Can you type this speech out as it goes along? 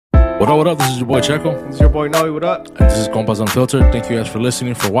What up? This is your boy Checo. This is your boy Noe. What up? And this is Compas Unfiltered. Thank you guys for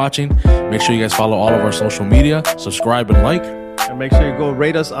listening, for watching. Make sure you guys follow all of our social media, subscribe and like. And make sure you go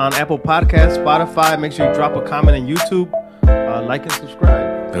rate us on Apple Podcasts, Spotify. Make sure you drop a comment on YouTube. Like and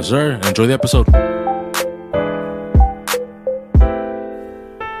subscribe. Yes, sir. Enjoy the episode.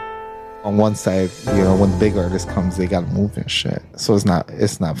 On one side, you know, when the big artist comes, they gotta move and shit. So it's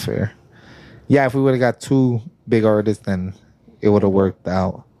not fair. Yeah, if we would have got two big artists, then it would have worked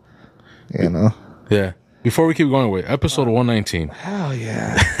out. You know? Yeah. Before we keep going, wait, episode 119. Hell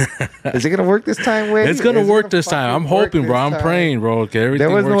yeah. Is it gonna work this time, Wade? It's gonna work this time. I'm hoping, bro. I'm praying, bro. Okay, everything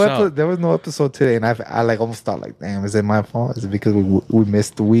works out. There was no episode today, and I like almost thought like, damn, is it my fault? Is it because we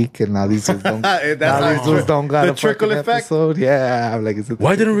missed the week and now these dudes don't, don't got the a trickle fucking effect. Episode? Yeah, I'm like, is it?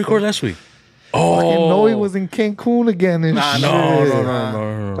 Why didn't we record last week? Oh, no, he was in Cancun again. And shit.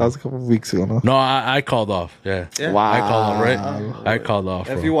 No. That was a couple of weeks ago. No, I called off. Yeah. Wow. I called off, right? I called off.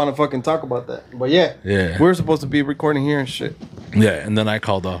 If bro. you want to fucking talk about that. But yeah. We're supposed to be recording here and shit. Yeah, and then I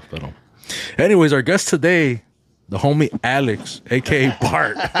called off. But anyways, our guest today, the homie Alex, a.k.a.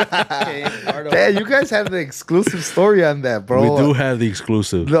 Bart. Damn, you guys have the exclusive story on that, bro. We do have the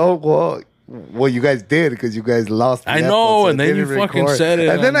exclusive. No, well, you guys did because you guys lost. I know, and then you fucking said it.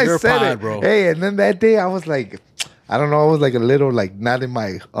 And then I said it, bro. Hey, and then that day I was like, I don't know, I was like a little like not in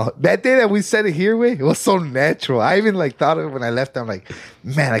my. That day that we said it here, it was so natural. I even like thought of it when I left. I'm like,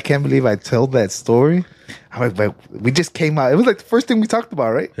 man, I can't believe I told that story. I'm like, but we just came out. It was like the first thing we talked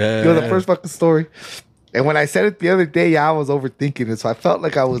about, right? Yeah. It was the first fucking story. And when I said it the other day, I was overthinking it, so I felt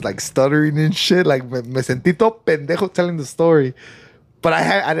like I was like stuttering and shit. Like me sentí todo pendejo telling the story. But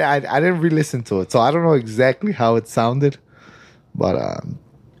I didn't re-listen to it, so I don't know exactly how it sounded. But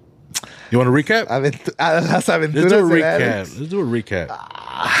you want to recap? Let's do a recap. Let's do a recap.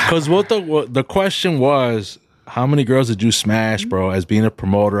 Because what the question was, how many girls did you smash, bro, as being a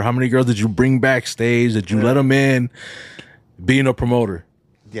promoter? How many girls did you bring backstage? Did you let them in being a promoter?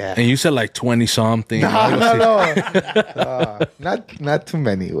 Yeah. And you said like 20 something. No. Not too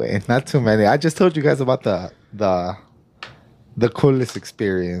many, Wayne. Not too many. I just told you guys about the coolest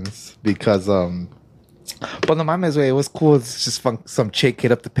experience because but no mames, way it was cool. It's just fun. Some chick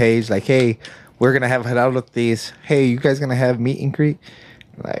hit up the page like, hey, we're gonna have Gerardo's. Hey, you guys gonna have meet and greet?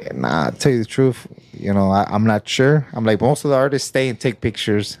 Like, nah, I'll tell you the truth, you know, I'm not sure. I'm like, most of the artists stay and take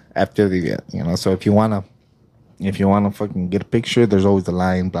pictures after the event, you know, so if you wanna fucking get a picture, there's always the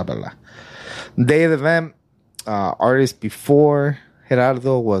line, blah blah blah. Day of the event, artist before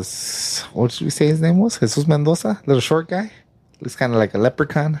Gerardo was, what did we say his name was? Jesus Mendoza, little short guy. Looks kind of like a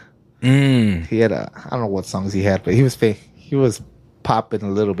leprechaun. He had I don't know what songs he had, but he was popping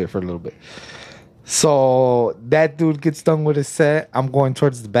a little bit for a little bit. So that dude gets done with his set. I'm going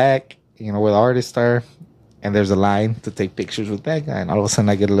towards the back, you know, where the artists are, and there's a line to take pictures with that guy. And all of a sudden,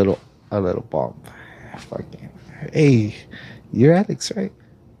 I get a little bump. Fucking, hey, you're Alex, right?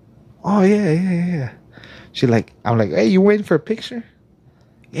 Oh yeah. I'm like, hey, you waiting for a picture?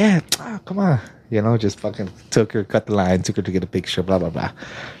 Yeah, come on. You know, just fucking took her, cut the line, took her to get a picture, blah, blah, blah.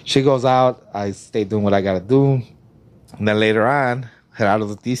 She goes out. I stay doing what I got to do. And then later on, Gerardo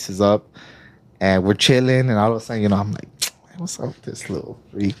Ortiz is up. And we're chilling. And all of a sudden, you know, I'm like, what's up with this little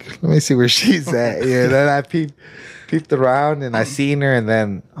freak? Let me see where she's at. Yeah, then I peeped around and I seen her. And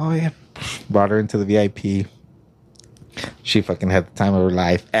then, oh, yeah, brought her into the VIP. She fucking had the time of her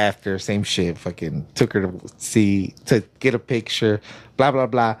life after, same shit, fucking took her to get a picture, blah, blah,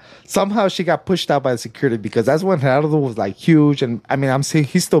 blah. Somehow she got pushed out by the security because that's when Gerardo was like huge. And I mean, I'm saying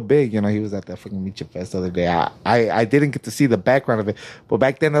he's still big, you know, he was at that fucking Micha Fest the other day. I didn't get to see the background of it, but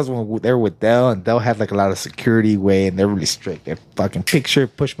back then that's when they were with Dell, and Dell had like a lot of security way, and they're really strict. They fucking push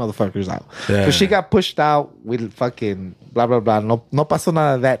motherfuckers out. Yeah. So she got pushed out with fucking blah, blah, blah. No pasó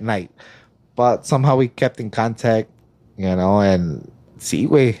nada that night, but somehow we kept in contact. You know, and sí,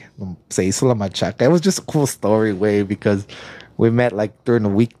 güey, se hizo la machaca. It was just a cool story, güey, because we met like during the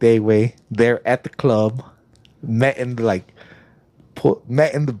weekday, güey, there at the club, met in the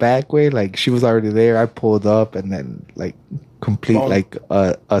back, way. Like she was already there. I pulled up, and then like complete like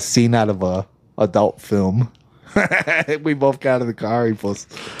a scene out of a adult film. We both got out of the car. He was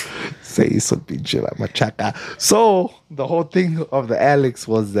se hizo pinche la machaca. So the whole thing of the Alex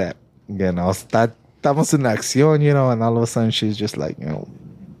was that, you know, estamos en acción, you know, and all of a sudden she's just like, you know,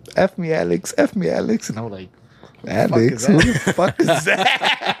 F me, Alex. And I'm like, Alex? Who the fuck is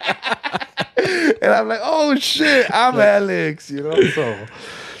that? And I'm like, oh shit, I'm Alex, you know, so.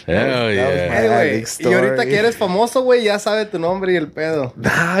 Hell yeah. Anyway, y ahorita que eres famoso, güey, ya sabe tu nombre y el pedo.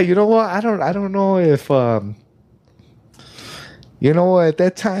 Nah, you know what? I don't know if, you know, at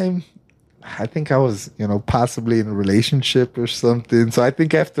that time, I think I was, possibly in a relationship or something. So I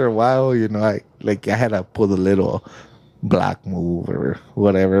think after a while, I had to pull the little block move or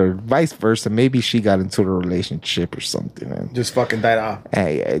whatever, vice versa. Maybe she got into a relationship or something and Just fucking died off.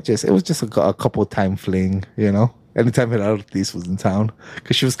 it was just a couple time fling, Anytime that Ortiz was in town,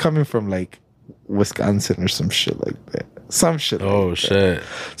 because she was coming from like Wisconsin or some shit like that. Some shit. Oh like shit! That.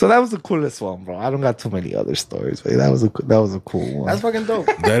 So that was the coolest one, bro. I don't got too many other stories, but that was a cool one. That's fucking dope.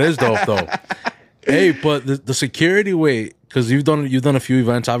 That is dope though. Hey, but the security wait, because you've done a few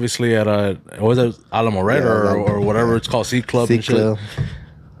events, obviously at what was it, Alamo Red or whatever it's called, C Club and shit.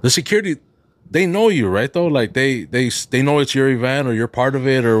 The security, they know you, right? Though, like they know it's your event or you're part of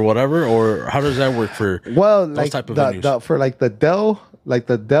it or whatever. Or how does that work for those type of venues? For like the Dell, like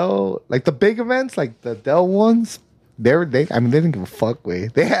the big events, like the Dell ones. They didn't give a fuck.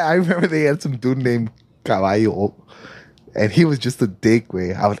 I remember they had some dude named Caballo, and he was just a dick.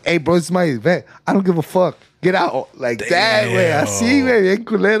 I was, hey bro, this is my event. I don't give a fuck. Get out like that. Así, bien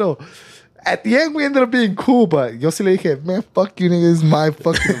culero. At the end, we ended up being cool, but yo se le dije, man, fuck you, nigga. This is my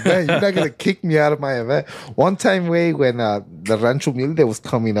fucking event. You're not gonna kick me out of my event. One time, when the Rancho Humilde was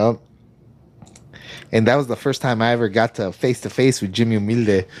coming up, and that was the first time I ever got to face with Jimmy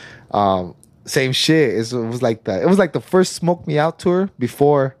Humilde. Same shit. It was like the first Smoke Me Out tour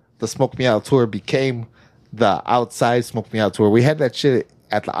before the Smoke Me Out tour became the outside Smoke Me Out tour. We had that shit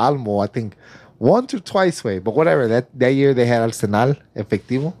at the Alamo, I think, once or twice, but whatever. That year they had Arsenal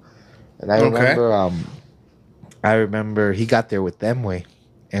Efectivo, and I remember he got there with them,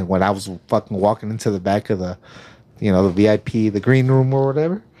 and when I was fucking walking into the back of the, the VIP, the green room or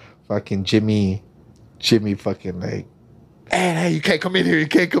whatever, fucking Jimmy fucking like, hey, you can't come in here. You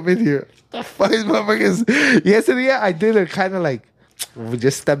can't come in here. The fuck is motherfuckers? Yesterday, I did a kind of like, we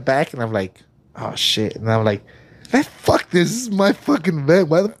just stepped back and I'm like, oh shit. And I'm like, hey, fuck this. This is my fucking event.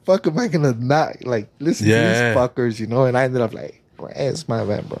 Why the fuck am I gonna not like listen to these fuckers, And I ended up like, hey, it's my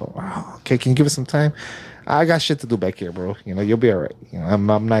event, bro. Oh, okay, can you give us some time? I got shit to do back here, bro. You'll be all right. I'm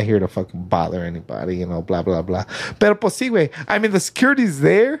not here to fucking bother anybody, blah, blah, blah. Pero pues sí, güey. I mean, the security's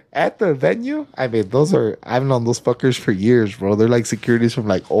there at the venue. I mean, I've known those fuckers for years, bro. They're like securities from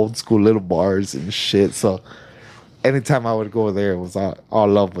like old school little bars and shit. So anytime I would go there, it was all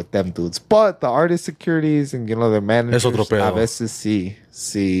love with them dudes. But the artist securities and, their managers, a veces sí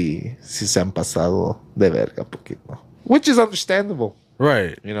se han pasado de verga poquito. Which is understandable.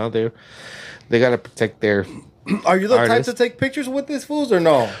 Right. They gotta protect their. Are you the type to take pictures with these fools or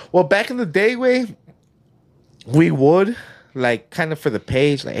no? Well, back in the day, we would like kind of for the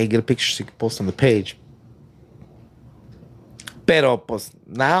page, like, hey, get a picture so you can post on the page. Pero pues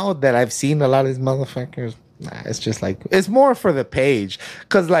now that I've seen a lot of these motherfuckers, it's just like it's more for the page,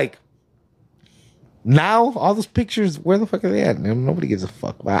 cause like. Now, all those pictures, where the fuck are they at? Nobody gives a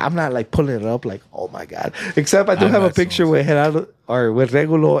fuck. I'm not like pulling it up like, oh my God. Except I do have a picture with Gerardo or with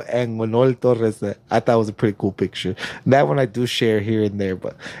Regulo and Manuel Torres that I thought was a pretty cool picture. That one I do share here and there,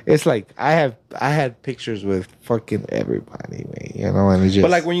 but it's like I had pictures with fucking everybody, and it's just. But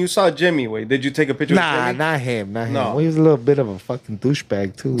like when you saw Jimmy, did you take a picture with Jimmy? Not him. No. Well, he was a little bit of a fucking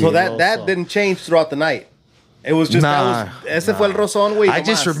douchebag too. So that didn't change throughout the night. It was just ese fue el rozón, güey. I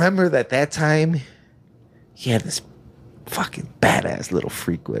just remember that time. He had this fucking badass little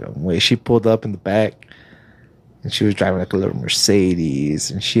freak with him. Where she pulled up in the back, and she was driving like a little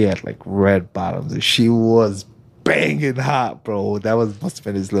Mercedes, and she had like red bottoms, and she was banging hot, bro. That must have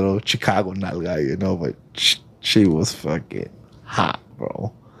been his little Chicago nalga, but she was fucking hot,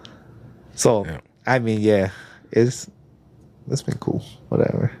 bro. So I mean, it's been cool.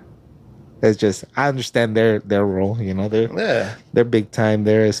 Whatever. It's just I understand their role, they're big time.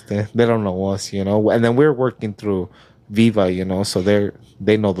 They don't know us, and then we're working through Viva, so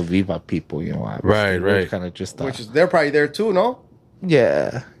they know the Viva people, right. Kind of just which is they're probably there too, no?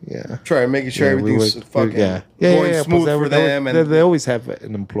 Yeah. Try making sure everything's fucking going smooth for them, and they always have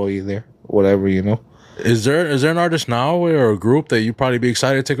an employee there, whatever, Is there an artist now or a group that you'd probably be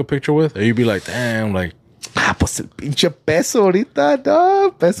excited to take a picture with, or you'd be like, damn, like. Pues el pinche peso ahorita,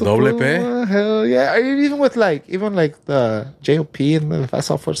 no. Peso Doble P? Hell yeah. Even like the JOP and the Fast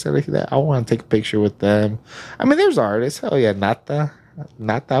Software like that. I want to take a picture with them. I mean, there's artists. Hell yeah, Nata. I'm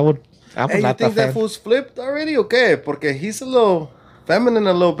a Nata you think fan. that fool's flipped already? Okay, porque he's a little feminine,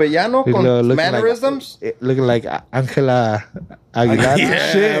 a little villano con mannerisms. Looking like Angela Aguilar.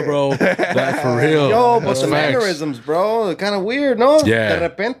 Yeah, bro. That for real. Yo, but the mannerisms, bro, they're kind of weird, no? Yeah. De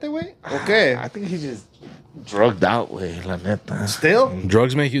repente, güey. Okay. I think he just drugged out, way, la neta. Still?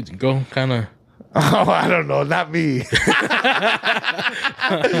 Drugs make you go kind of. Oh, I don't know. Not me. I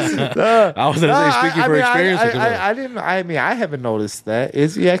was gonna say speaking for experience. I didn't. I mean, I haven't noticed that.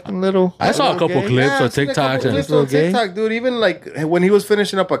 Is he acting a little? I saw a couple gay? clips on I've seen a couple TikTok. clips and- on TikTok, dude. Even like when he was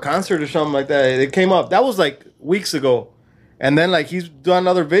finishing up a concert or something like that, it came up. That was like weeks ago, and then like he's done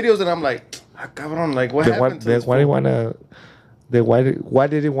other videos, and I'm like, cabrón, like what happened to this Why do you fool? want to? Why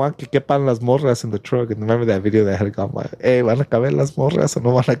did he want que quepan las morras in the truck? And remember that video that had gone by? Hey, ¿van a caber las morras o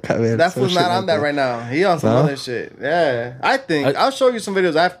no van a caber? That Some fool's shit not like on that right now. He on some No? other shit. Yeah, I think I'll show you some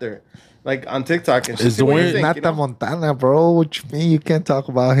videos after, like on TikTok and shit. Is See the what you one- think, Not you the know? Montana, bro. What you mean? You can't talk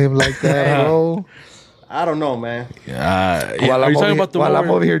about him like that, bro. I don't know, man. Yeah, While are I'm you talking over about the while one I'm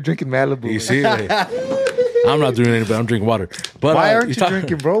where- over here drinking Malibu. You see, like, I'm not doing anything, but I'm drinking water. But Why aren't you talk-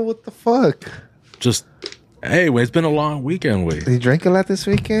 drinking, bro? What the fuck? Just hey, wait, it's been a long weekend. Wait, Did you drink a lot this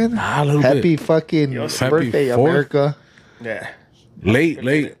weekend? a little Happy bit. fucking Happy birthday, 4th? America. Yeah.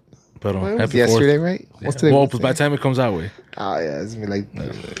 Late. But It was happy yesterday, 4th. right? What's today? Well, Wednesday? by the time it comes out, wait. Oh yeah, it's been like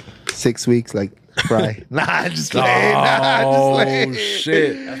 6 weeks, like fry. Nah, just late. Nah, Oh just late.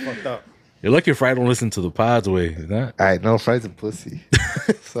 shit! That's fucked up. You're lucky Fry don't listen to the pods. Way, that. I know Fry's a pussy.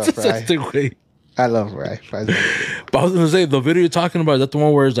 So Fry. That's the way. I love Fry. Fry's a pussy. But I was gonna say the video you're talking about is that the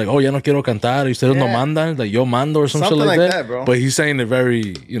one where it's like, oh, ya no quiero cantar. Ustedes no Yeah. mandan, like yo mando or some Something shit like like that. that, bro. But he's saying it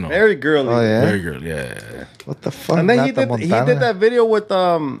very, Very girly. Oh yeah. very good. Yeah. What the fuck? And then Not he the did Montana? that video with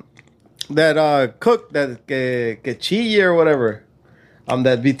that cook that que chille or whatever.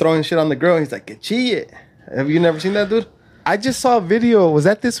 That be throwing shit on the grill. He's like que chille. Have you never seen that, dude? I just saw a video. Was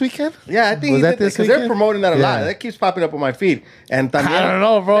that this weekend? Yeah, I think Was he that did that this because they're weekend? promoting that a lot. Yeah. That keeps popping up on my feed. And también, I don't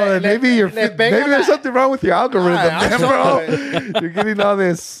know, bro. maybe pegan maybe there's something wrong with your algorithm, I'm man, bro. You're getting all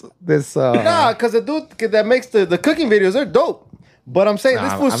this. Nah, because the dude that makes the cooking videos, they're dope. But I'm saying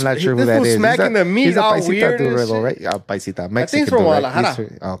this fool's, I'm not sure who this that fool's is. smacking the meat he's a all paisita weird dude, and right, shit. right? Yeah, paisita, Mexican. he's from dude, right?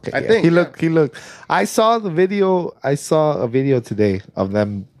 Guadalajara. Okay, I yeah. think, He looked. I saw the video. I saw a video today of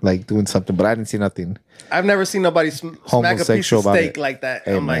them like doing something, but I didn't see nothing. I've never seen nobody smack a piece Homosexual of about steak it. like that.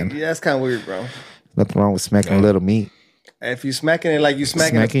 Hey, I'm like, man. yeah, that's kind of weird, bro. Nothing wrong with smacking a little meat. If you smacking it like you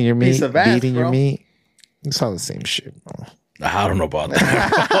smacking a your piece meat, of ass, beating bro. your meat. It's all the same shit, bro. I don't know about that. Yeah,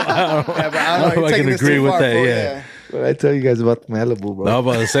 but I don't know. I don't know You're if I taking can this agree too with far, that, bro. yeah. What I tell you guys about Malibu, bro? No, I'm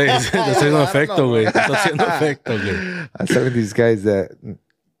about to say, está haciendo I don't efecto, know, güey. bro. Está haciendo efecto, güey. I said with these guys that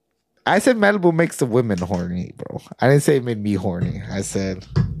I said Malibu makes the women horny, bro. I didn't say it made me horny. I said,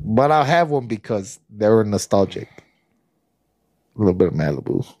 but I'll have one because they were nostalgic. A little bit of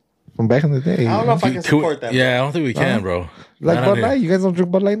Malibu from back in the day. I don't know if I can Can we- support that. Yeah, I don't think we can, bro. Like Not Bud on here. Light. You guys don't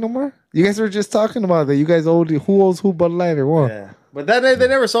drink Bud Light no more? You guys were just talking about that. You guys owe who owes who Bud Light or what? Yeah. But that they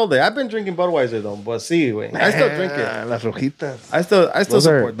never sold it. I've been drinking Budweiser though. But see, wait, I still drink it. Las rojitas. I still Those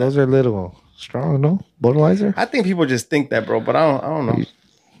are support that. those are little strong, no? Budweiser. I think people just think that, bro. But I don't know.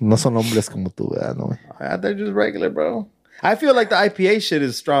 No son hombres como tú, ¿verdad? No. They're just regular, bro. I feel like the IPA shit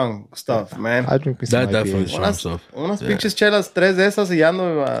is strong stuff, man. I drink me some That definitely is IPAs. strong stuff. Unas Yeah. pinches chelas, tres de esas y ya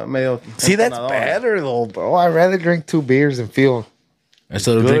ando medio. See, that's entonador. better though, bro. I'd rather drink 2 beers and feel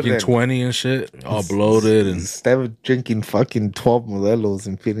Instead of Good drinking then. 20 and shit, all bloated and instead of drinking fucking 12 Modelos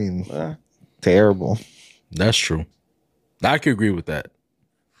and feeling Yeah. terrible. that's true. I could agree with that.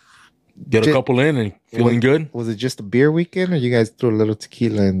 Get a Ju- couple in and feeling good. Was it just a beer weekend, or you guys threw a little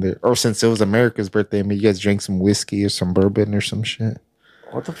tequila in there? Or since it was America's birthday, maybe you guys drank some whiskey or some bourbon or some shit.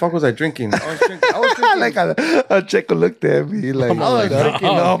 What the fuck was I drinking? I was drinking. Like a Checo looked at me like, I was drinking-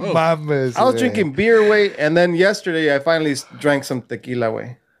 no mames. I was man." drinking beer, way, and then yesterday I finally drank some tequila,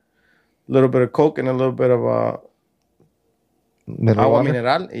 way. A little bit of Coke and a little bit of Mineral agua water.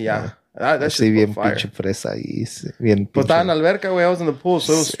 mineral. Y ya. That Así shit bien was fire. pinche fresa y bien But estaba en pinche. la alberca, way. I was in the pool,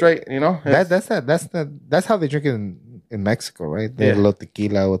 so it was straight, you know? That's how they drink it in Mexico, right? They have a Yeah. little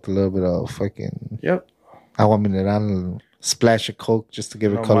tequila with a little bit of fucking Yep. agua mineral, splash of Coke just to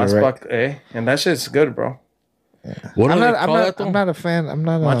give it No, color, más right? fuck, And that shit's good, bro. What I'm do they not, call that, though? I'm not a fan. I'm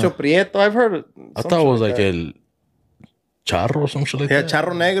not Macho a... Prieto, I've heard it. I thought it was like el charro or some shit like Yeah, that.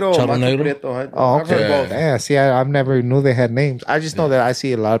 Charro Negro, Charro Macho Negro? Prieto. Oh, I've heard okay. both. Yeah, see, I never knew they had names. I just know that I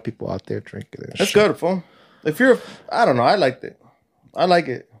see a lot of people out there drinking it. That's good, fool. If you're, I don't know, I liked it. I like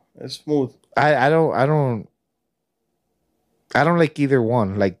it. It's smooth. I don't like either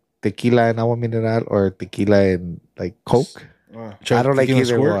one, like tequila and agua mineral or tequila and like Coke. I don't like Tequila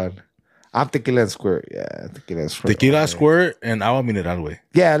either squirt? one. I'm tequila and squirt. Yeah, tequila and squirt. Tequila squirt and agua mineral, way.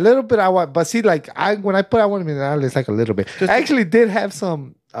 Yeah, a little bit agua, but see, like when I put agua mineral, it's like a little bit. I actually did have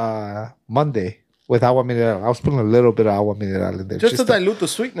some Monday with agua mineral. I was putting a little bit of agua mineral in there, Just to dilute the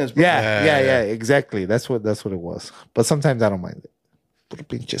sweetness, bro. yeah, exactly. That's what it was. But sometimes I don't mind it. Put a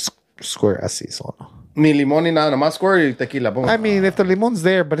pinche square así solo. Ni limón ni nada, nomás squirt y tequila. Boom. I mean, if the limon's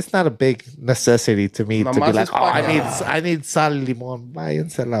there, but it's not a big necessity to me to be Nomás like, es oh, I need sal y limón.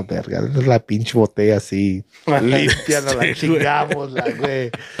 Váyanse a la verga. Es la pinche botella así limpia, no la chingamos, la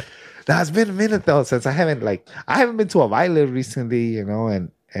güey. Now, it's been a minute though since I haven't been to a baile recently, you know,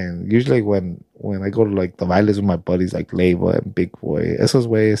 and usually when I go to like the bailes with my buddies like Leiva and Big Boy, esos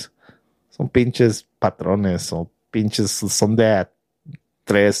güeyes son pinches patrones, son de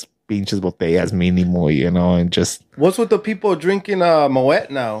tres pinches botellas mínimo, you know, and just What's with the people drinking Moet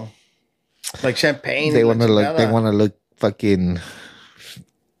now? Like champagne. they want to look fucking,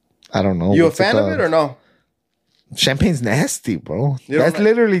 I don't know. You a what's fan of called? it or no? Champagne's nasty, bro. You don't That's like-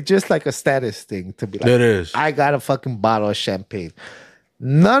 literally just like a status thing to be like, It is. I got a fucking bottle of champagne.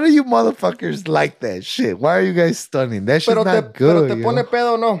 None of you motherfuckers like that shit. Why are you guys stunning? That shit's not good. Pero te you pone know?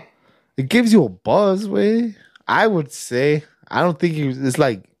 pedo, no? It gives you a buzz, way. I would say. I don't think it's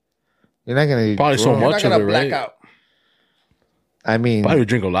like you're not gonna Probably so drunk. You're much not of gonna it, black right? out. I mean, Probably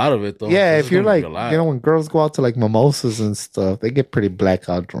drink a lot of it though. yeah, This if is you're gonna be like, a lot. you know, when girls go out to like mimosas and stuff, they get pretty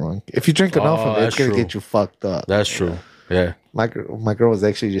blackout drunk. If you drink enough of it, it's that's gonna true. get you fucked up. That's true. Yeah. My girl was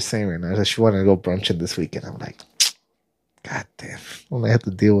actually just saying right now that she wanted to go brunching this weekend. I'm like, God damn, I'm gonna have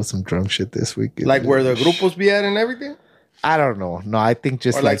to deal with some drunk shit this weekend. Like where the grupos be at and everything? I don't know. No, I think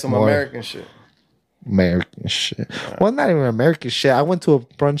just Or like some more American shit? American shit. Well, not even American shit. I went to a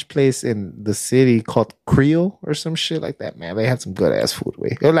brunch place in the city called Creole or some shit like that. Man, they had some good ass food.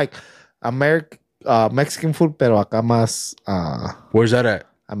 Way they're like Mexican food, pero acá más Where's that at?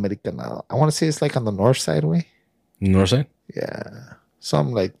 Americano. I want to say it's like on the north side way. You know what I'm saying? Yeah,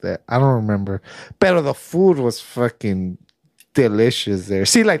 something like that. I don't remember. But the food was fucking delicious there.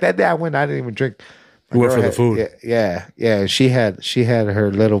 See, like that day I went, I didn't even drink. My You went girl for the had- food. Yeah. She had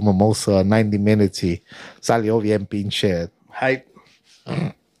her little mimosa, 90 minutes. Y salió bien pinche. Hype.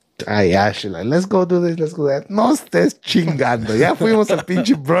 Ay, Ashley, like, let's go do this, let's go that. No estés chingando. Ya fuimos a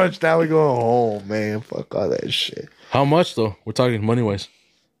pinche brunch. Now we going home, man. Fuck all that shit. How much though? We're talking money wise.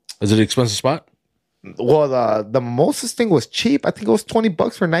 Is it an expensive spot? Well, the mimosas thing was cheap. I think it was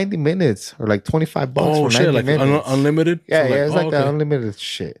 $20 for 90 minutes, or like $25 Oh for 90 shit! Like minutes. unlimited? Yeah, So, it's like that okay. unlimited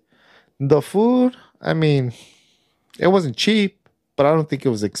shit. The food, I mean, it wasn't cheap, but I don't think it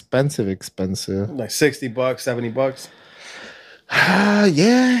was expensive. Like $60, $70.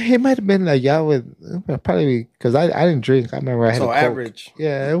 Yeah, it might have been like probably because I didn't drink. I remember I had So a Coke. average.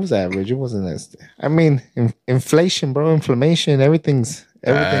 Yeah, it was average. It wasn't that. I mean, inflation, bro, inflammation. Everything's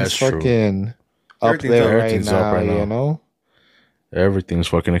That's true. fucking up Everything's there up. right Everything's now, up right now. you know, Everything's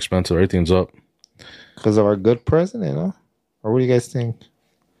fucking expensive. Everything's up. because of our good president, huh? Or what do you guys think?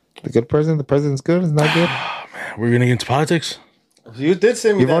 The good president? The president's good? Is not good? We're gonna get into politics. You did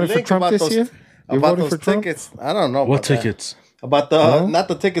send me You that voted for link Trump about this those, year? You about voted those for Trump? tickets. I don't know. What about that. tickets? About the No? not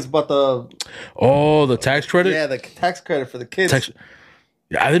the tickets, but the Oh, the tax credit. the tax credit for the kids. Tax.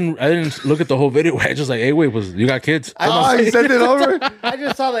 Yeah, I didn't look at the whole video. I just like, hey, wait, you got kids? Oh, you sent it over? I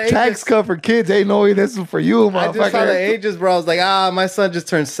just saw the ages. Tax cut for kids. Ain't no way this is for you, I just saw the motherfucker. ages, bro. I was like, my son just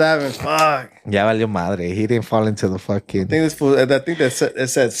turned 7. Fuck. Ya valió madre. He didn't fall into the fucking. I think this fool. I think it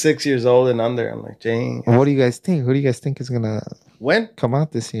said 6 years old and under. I'm like, dang. What do you guys think? Who do you guys think is gonna When? come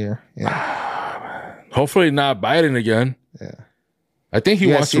out this year? Yeah. Hopefully not Biden again. Yeah. I think he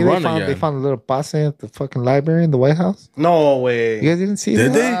You guys wants see to they run found, again. They found a little passe at the fucking library in the White House. No way. You guys didn't see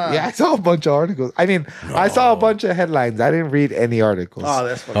Did that? they? Yeah, I saw a bunch of articles. I mean, I saw a bunch of headlines. I didn't read any articles. Oh,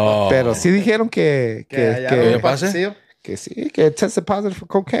 that's fucked up. Oh, Pero sí dijeron que Ya, que, ¿no pase? pasillo? que sí, que tested positive for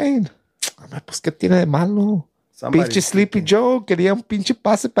cocaine. Hombre, pues, ¿qué tiene de malo? Somebody- Pinche Sleepy Joe quería un pinche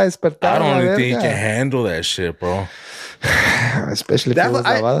pase para despertar. I don't a la even think he verga. can handle that shit, bro. Especially if That it was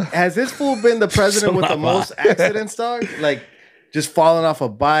was- lavada. has this fool been the president with the Some most accidents, dog? Like just falling off a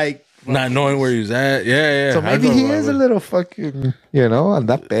bike. Not knowing where he's at. Yeah. So I maybe know he about is a it. little fucking,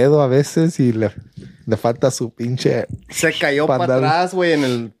 anda pedo a veces y le falta su pinche. Se cayó para Pandal. atrás, güey, in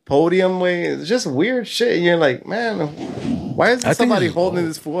el podium, güey. It's just weird shit. And you're like, man, why I is think somebody he's holding old.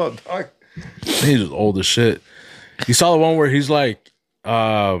 this fool up, dog? He's just old as shit. You saw the one where he's like,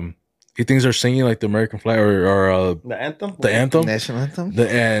 he thinks they're singing like the American flag or The anthem? the anthem. National anthem?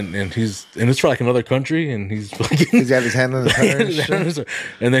 And it's for like another country, and he's fucking. He's got his hand on his heart and shit.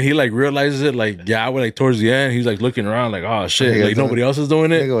 And then he like realizes it like like towards the end he's like looking around like, oh shit, Yeah, like nobody else is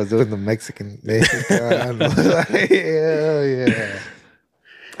doing I it. think I was doing the Mexican. Yeah.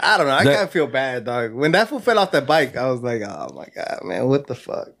 I don't know. I That- kind of feel bad, dog. When that fool fell off that bike, I was like, oh my God, man, what the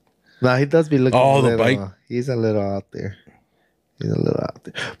fuck? No, he does be looking. Oh, a the little, bike. He's a little out there.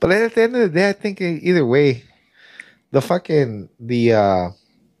 But at the end of the day, I think either way, the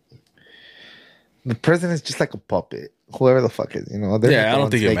president's just like a puppet. whoever the fuck is, they're Yeah, not the I don't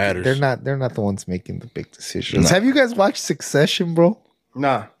ones think it making- matters. They're not the ones making the big decisions. No. Have you guys watched Succession, bro?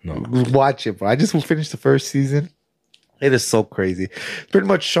 Nah. No. Watch it, bro. I just finished the first season. It is so crazy. Pretty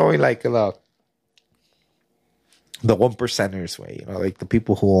much showing like the one percenters way, like the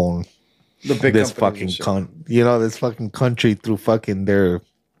people who own The big this companies fucking and shit. this fucking country through fucking the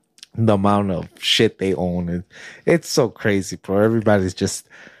amount of shit they own. And it's so crazy, bro. Everybody just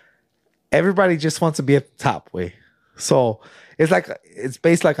wants to be at the top way. So it's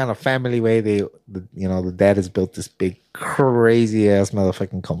based like on a family way. The dad has built this big crazy ass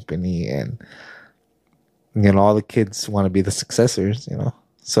motherfucking company, and all the kids want to be the successors.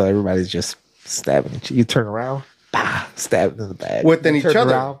 So everybody's just stabbing each. You turn around, bah, stabbed in the back. Within You each turn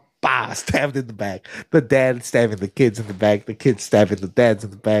other. around, bah, stabbed in the back. The dad stabbing the kids in the back. The kids stabbing the dads in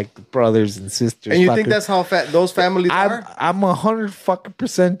the back. The brothers and sisters. And you fucking- think that's how those families are? I'm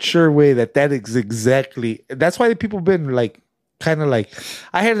 100% sure way that is exactly. That's why the people been like, kind of like,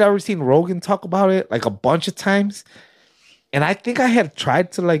 I had already seen Rogan talk about it like a bunch of times, and I think I had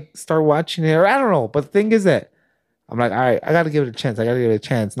tried to like start watching it, or I don't know. But the thing is that I'm like, all right, I gotta give it a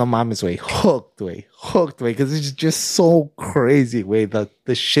chance. No mama's way, hooked way, because it's just so crazy way the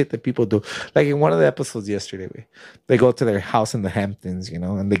shit that people do. Like in one of the episodes yesterday, they go to their house in the Hamptons,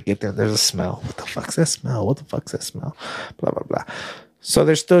 and they get there. There's a smell. What the fuck's that smell? Blah blah blah. So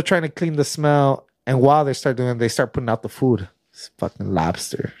they're still trying to clean the smell, and while they start doing it, they start putting out the food. It's fucking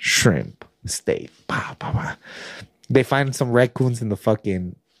lobster, shrimp, steak. Bah, bah, bah. They find some raccoons in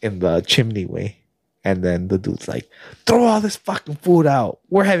the chimney way. And then the dude's like, throw all this fucking food out.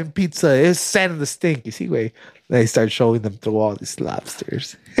 We're having pizza. It's sand in the stink. You see, way. They start showing them throw all these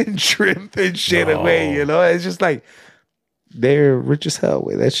lobsters and shrimp and shit away. It's just like they're rich as hell.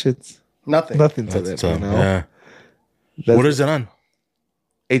 Way that shit's Nothing. to them. Yeah. That's What is it on?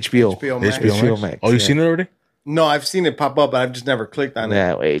 HBO. HBO Max. HBO Max. Oh, you seen it already? No, I've seen it pop up, but I've just never clicked on it.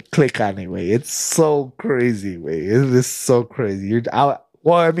 Yeah, wait, click on it, way. It's so crazy, way. It is so crazy.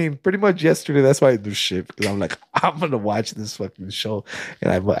 Pretty much yesterday, that's why I do shit, because I'm like, I'm gonna watch this fucking show,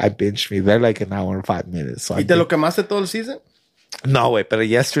 and I binged me. They're like an hour and 5 minutes. So ¿Y te lo quemaste todo el season? no, wait, but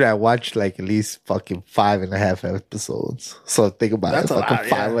yesterday I watched like at least fucking 5.5 episodes. So think about That's it, a fucking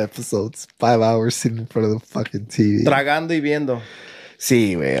lot, 5 episodes, 5 hours sitting in front of the fucking TV. Tragando y viendo.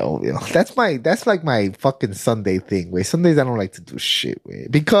 Sí, güey, obvio. That's like my fucking Sunday thing, güey. Sundays I don't like to do shit, güey.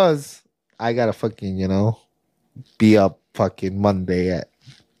 Because I gotta fucking, be up fucking Monday at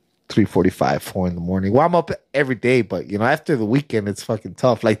 3:45, 4 in the morning. Well, I'm up every day, but after the weekend, it's fucking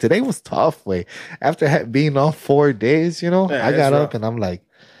tough. Like today was tough, way. After being off 4 days, I got up and I'm like,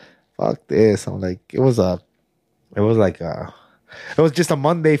 fuck this. I'm like, it was just a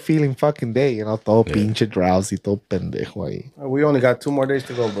Monday feeling fucking day, todo pinche drowsy, todo pendejo ahí. We only got 2 more days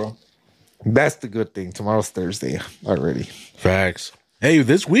to go, bro. That's the good thing. Tomorrow's Thursday already. Facts. Hey,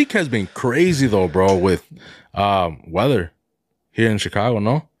 this week has been crazy though, bro, with weather here in Chicago,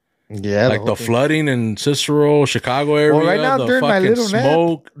 no? Yeah. Like the flooding in Cicero, Chicago area. Well, right now the during my fucking little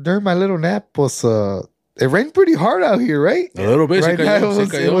smoke. nap was it rained pretty hard out here, right? A little bit. Right now it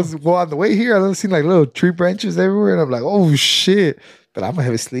was on the way here. I seen like little tree branches everywhere, and I'm like, oh shit! But I'm a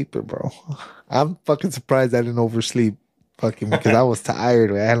heavy sleeper, bro. I'm fucking surprised I didn't oversleep, fucking, because I was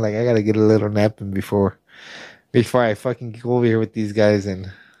tired. Man. I gotta get a little nap in before I fucking go over here with these guys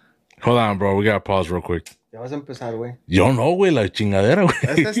and. Hold on, bro. We gotta pause real quick. Ya vas a empezar, güey. Yo no, güey, la chingadera,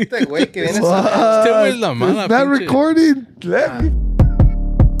 güey. Es este güey que viene What? Este güey es la mala, It's not pinche. recording. Let me.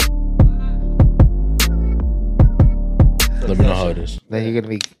 Let me know how it is. Then you're gonna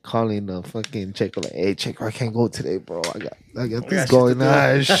be calling the fucking Checo like, hey Checo, I can't go today, bro. I got got this shit going to do." on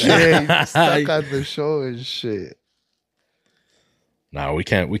and shit. You're stuck on the show and shit. Nah, we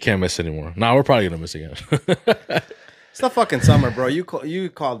can't miss anymore. Nah, we're probably gonna miss again. It's the fucking summer, bro. You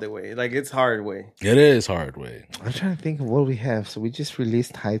called it, way. Like, it's hard, way. It is hard, way. I'm trying to think of what we have. So we just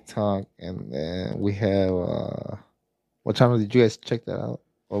released High Talk, and then we have what channel did you guys check that out?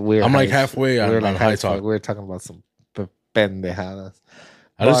 Or I'm like halfway on High Talk. We were talking about some pendejadas.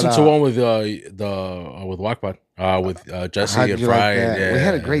 I listened to one with with Walkbot, with Jesse How'd and you Fry. like that? Yeah. We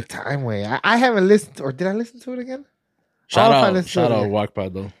had a great time. Way I haven't listened to, or did I listen to it again? Shout Oh, if I out listened to it again.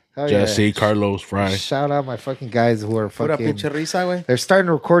 Walkbot though. Hell yeah. Jesse, Carlos, Fry. Shout out my fucking guys who are Pura fucking. pinche risa, güey. They're starting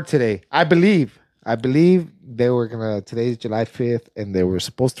to record today. I believe they were gonna. Today's July 5th, and they were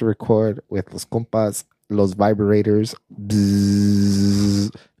supposed to record with Los Compas, Los Vibrators,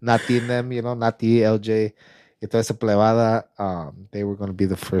 bzzz, Nati and them, Nati, LJ, y toda esa plebada. They were gonna be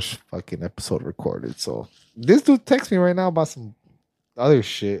the first fucking episode recorded. So this dude texts me right now about some other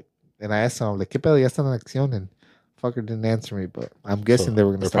shit, and I asked him, I'm like, ¿Qué pedo? Ya están en acción? And fucker didn't answer me, but I'm guessing they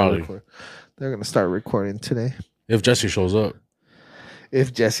were gonna they're start probably- recording. They're gonna start recording today. If Jesse shows up.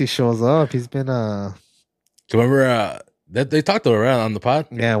 If Jesse shows up, he's been Remember that they talked around on the pod?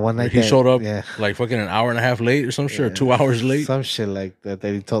 yeah, one night He showed up yeah. like fucking an hour and a half late or some shit, or 2 hours late. Some shit like that.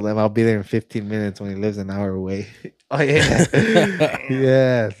 That he told them I'll be there in 15 minutes when he lives an hour away. Oh yeah,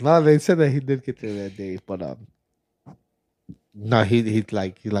 yeah. No, they said that he did get there that day, but no, he's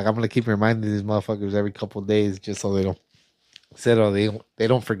like I'm gonna keep reminding these motherfuckers every couple of days just so they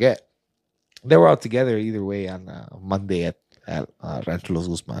don't forget. They were all together either way on Monday at Rancho Los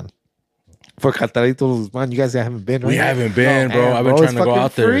Guzman. For Cantarito Los Guzman, you guys haven't been, right? We haven't been, No, bro. man, I've been bro, trying to go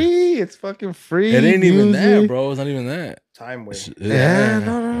out there. Free. It's fucking free. It ain't even that, music. bro. It's not even that. Time waste. Yeah,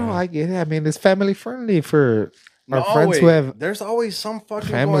 no. I get it. I mean, it's family friendly for our friends who have There's always some fucking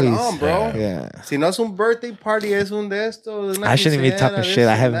families. going on, bro. Yeah. Si no es un birthday party, es un de esto. I shouldn't even be talking shit.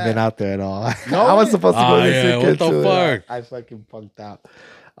 I haven't been out there at all. No, I was supposed to go this weekend. What the too. fuck? I fucking punked out.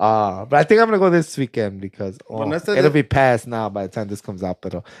 But I think I'm gonna go this weekend because it'll be past now by the time this comes out.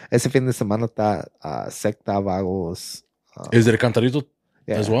 Pero ese fin de semana está Secta Vagos. Is it a Cantarito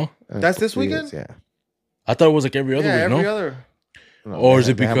as well? That's this weekend? Yeah. I thought it was like every other week, every no? other. No, Or is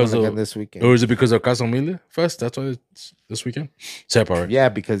it they have because one of again this weekend? Or is it because of Casa Humilde Fest? That's why it's this weekend. Separate. Yeah,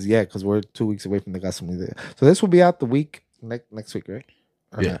 because we're 2 weeks away from the Casa Humilde. So this will be out the week next week, right?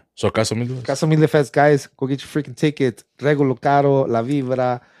 Or Yeah. not? So Casa Humilde Fest? Casa Humilde Fest, guys, go get your freaking tickets. Regulo Caro, La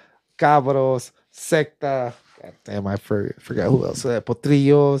Vibra, Cabros, Secta. God damn, I forgot who else.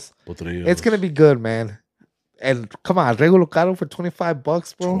 Potrillos. Potrillos. It's gonna be good, man. And come on, Regulo Caro for $25,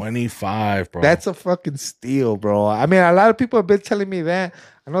 bro. 25, bro. That's a fucking steal, bro. I mean, a lot of people have been telling me that.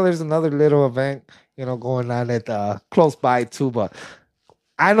 I know there's another little event, going on at close by too, but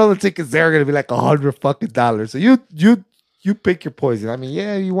I know the tickets there are gonna be like $100 fucking dollars. So you pick your poison. I mean,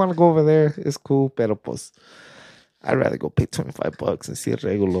 yeah, you want to go over there, it's cool, pero pues I'd rather go pay $25 and see a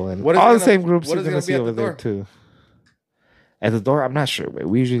Regulo and all the same groups you're gonna see over there too. At the door, I'm not sure, but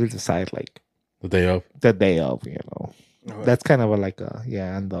we usually decide like the day of. Right. That's kind of like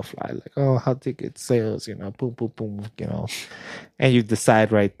on the fly, like, oh, how ticket sales, boom, boom, boom, and you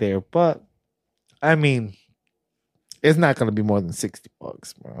decide right there. But I mean, it's not gonna be more than $60,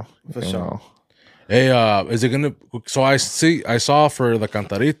 bro. For sure. Hey, is it gonna? So I saw for the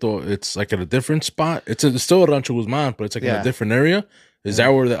Cantarito, it's like at a different spot. It's still at Rancho Guzman, but it's like in a different area. Is that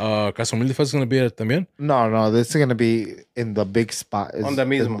where the Casa Humilde Fest is gonna be at también? No, this is gonna be in the big spot. On the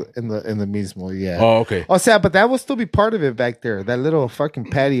mismo. In the mismo, yeah. Oh, okay. Oh, sad, but that will still be part of it back there. That little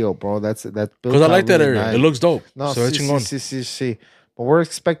fucking patio, bro. That's Because I like that area. Nice. It looks dope. No, so see. But we're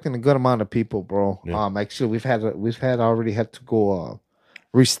expecting a good amount of people, bro. Yeah. Actually, we've already had to go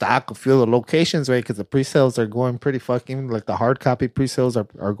restock a few of the locations, right? Because the pre-sales are going pretty fucking, like the hard copy pre-sales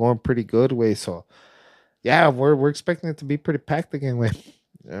are going pretty good way. So yeah, we're expecting it to be pretty packed again, way.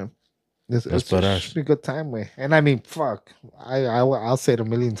 Yeah, it's should be a good time, way. And I mean, fuck, I'll say it a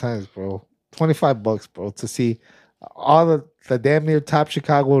million times, bro. $25, bro, to see all the damn near top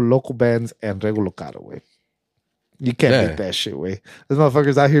Chicago local bands and Regulo Caro, way. You can't beat that shit, way. There's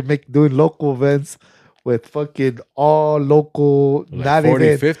motherfuckers out here doing local events with fucking all local, like not 40,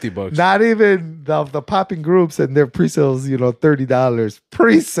 even $50. not even the popping groups and their pre-sales, $30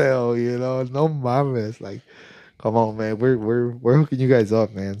 pre-sale, no mames. Like, come on, man, we're hooking you guys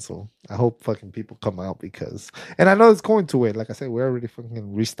up, man. So I hope fucking people come out and I know it's going to it. Like I said, we're already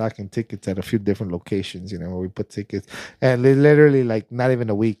fucking restocking tickets at a few different locations, where we put tickets, and literally like not even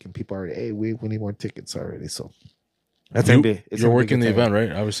a week, and people already, hey, we need more tickets already. So. That's You're working the event,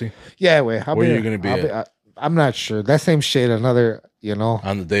 right? Obviously. Yeah, wait. Where are you going to be at? I'm not sure. That same shit, another,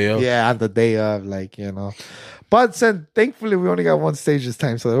 On the day of? Yeah, on the day of, like, But thankfully, we only got one stage this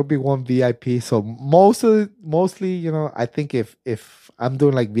time, so there'll be one VIP. So mostly, I think if I'm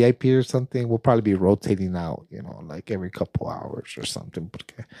doing like VIP or something, we'll probably be rotating out, like every couple hours or something.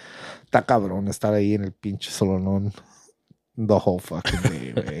 Porque está cabrón estar ahí en el pinche solonón the whole fucking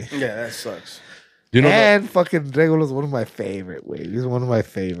day, right? Yeah, that sucks. Fucking Regulo is one of my favorite ways. He's one of my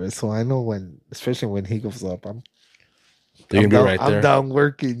favorites. So I know especially when he goes up, I'm down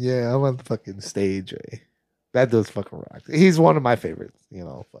working. Yeah, I'm on the fucking stage. Right? That dude's fucking rock. He's one of my favorites.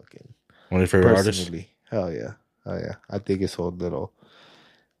 Fucking one of your favorite artists. Hell yeah. I think his whole little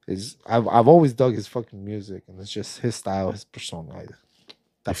I've always dug his fucking music, and it's just his style, his persona.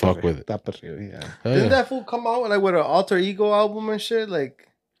 I fuck with it. Yeah. Didn't that fool come out like with an alter ego album and shit? Like,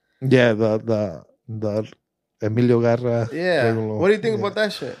 yeah, the Emilio Garra. Yeah. Regulo. What do you think about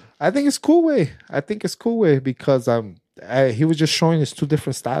that shit? I think it's cool way because he was just showing his two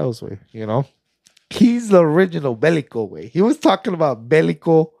different styles way, He's the original Bellico way. He was talking about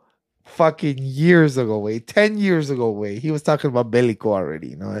Bellico fucking years ago, way 10 years ago, way he was talking about Belico already.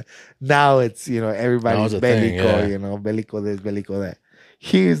 You know, now it's everybody's a Belico. thing, yeah. You know, Belico this, Belico that.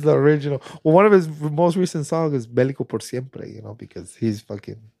 He is the original. Well, one of his most recent songs is Belico por siempre. You know, because he's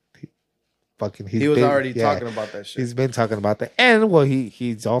he was already talking about that shit. He's been talking about that, and well,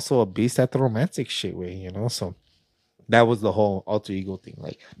 he's also a beast at the romantic shit way. You know, so that was the whole alter ego thing,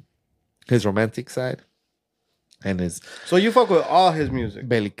 like his romantic side. And his So you fuck with all his music?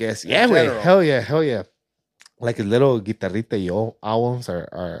 Beliquez. Yeah, wait. Hell yeah. Like his little Guitarrita Yo albums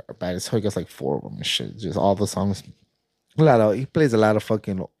are bad. So he gets like 4 of them and shit. Just all the songs. He plays a lot of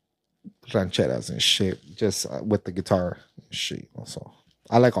fucking rancheras and shit. Just with the guitar and shit. Also,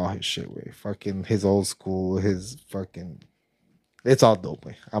 I like all his shit, way. Fucking his old school, his fucking. It's all dope,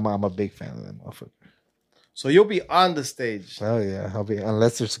 way. I'm a big fan of that motherfucker. So you'll be on the stage. Oh yeah, I'll be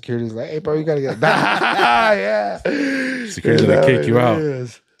unless their security's like, hey bro, you gotta get yeah. Security to kick you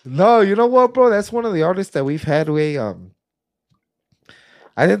out. No, you know what, bro? That's one of the artists that we've had. I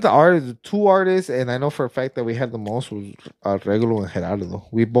think the 2 artists, and I know for a fact that we had the most was Regulo and Gerardo.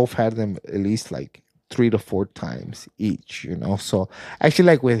 We both had them at least like 3 to 4 times each. You know, so actually,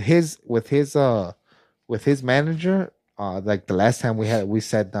 like with his manager. Like the last time we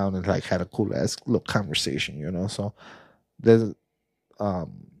sat down and like had a cool ass little conversation, you know. So there's I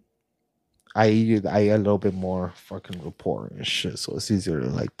a little bit more fucking rapport and shit, so it's easier to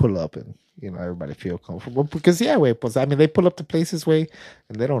like pull up and everybody feel comfortable because I mean they pull up to places way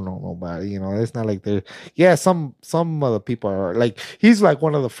and they don't know nobody, you know. It's not like they're some other people are like he's like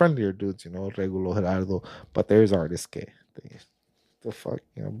one of the friendlier dudes, you know, Regulo Gerardo, but there's artists the fuck,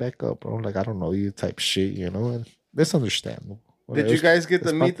 back up, bro. Like I don't know you type shit, you know, and that's understandable. Did you guys get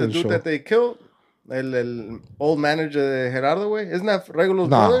to meet the dude that they killed? El old manager de Gerardo, way? Isn't that Regulo's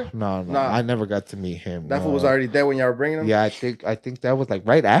brother? No. I never got to meet him. That fool was already dead when y'all were bringing him? Yeah, I think that was like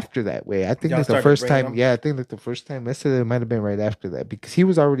right after that way. I think like the first time. Yeah, I think like the first time. I said it might have been right after that because he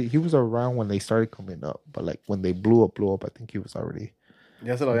was around when they started coming up. But like when they blew up, I think he was already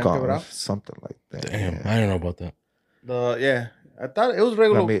gone, something like that. Damn, yeah. I don't know about that. I thought it was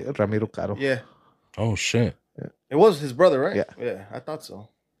Regulo. Ramiro Caro. Yeah. Oh shit. Yeah. It was his brother, right? Yeah, I thought so.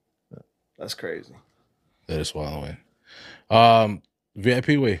 That's crazy. That is wild, way.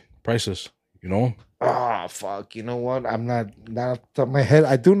 VIP way prices, you know? Ah, fuck. You know what? I'm not off the top of my head.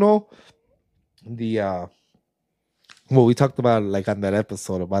 I do know the well, we talked about like on that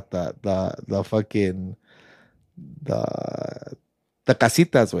episode about the fucking the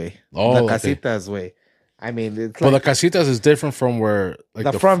casitas way. Oh, the casitas way. I mean, it's the casitas is different from where like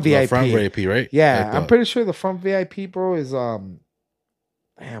the front VIP. The front VIP, right? Yeah, like I'm pretty sure the front VIP, bro, is damn,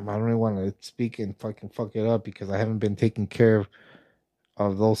 I don't really want to speak and fucking fuck it up because I haven't been taking care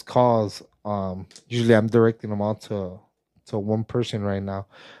of those calls. Usually I'm directing them all to one person right now,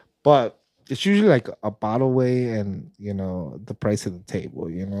 but it's usually like a bottle way and the price of the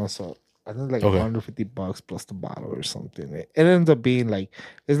table, so I think like $150 plus the bottle or something. It ends up being like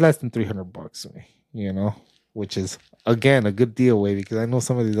it's less than $300 to me. Which is again a good deal way because I know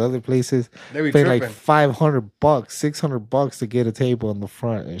some of these other places they pay like $500, $600 to get a table in the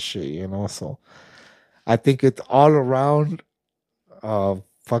front and shit, So I think it's all around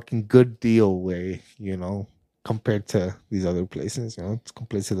fucking good deal way, compared to these other places, it's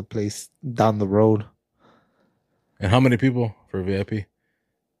compared to the place down the road. And how many people for VIP?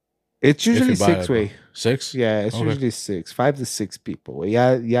 It's usually 6 way. 6? Yeah, it's usually 6, 5 to 6 people.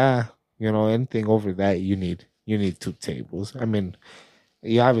 Yeah. Anything over that, you need 2 tables. I mean,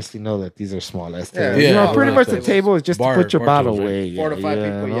 you obviously know that these are small ass tables. Yeah, pretty much the table is just to put your bottle away. Right? 4 to 5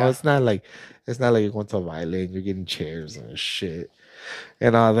 people. Yeah, it's not like you're going to a violin. You're getting chairs and shit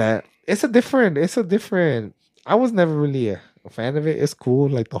and all that. It's a different. I was never really a fan of it. It's cool,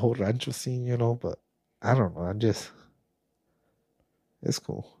 like the whole rancho scene, but I don't know. It's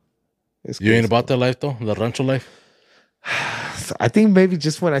cool. You ain't about that life though, the rancho life. So I think maybe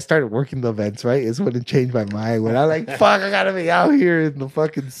just when I started working the events, right, is when it changed my mind. When I like, fuck, I gotta be out here in the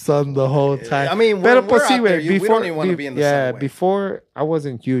fucking sun the whole time. I mean, we're out there, we don't even want to be in the sun. Yeah, before I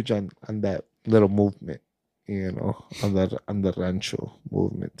wasn't huge on that little movement, on the rancho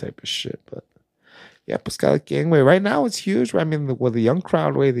movement type of shit. But yeah, pues cada quien, way. Right now it's huge. I mean, with the young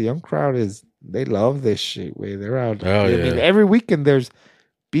crowd, they love this shit, way. They're out. Oh, yeah. I mean, every weekend there's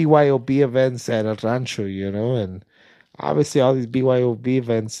BYOB events at a rancho, and obviously all these BYOB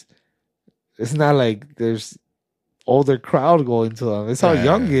events, it's not like there's older crowd going to them. It's all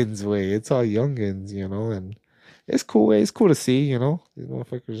youngins, way. It's all youngins, and it's cool, way. It's cool to see, these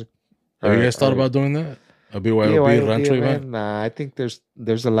motherfuckers. Have you guys thought about doing that? A BYOB rancho event? Nah, I think there's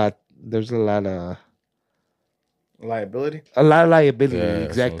a lot of Liability. A lot of liability, Yeah, that's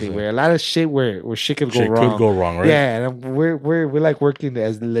exactly. what I'm Where a lot of shit where shit could go Shit wrong. could go wrong, right? Yeah, and we're like working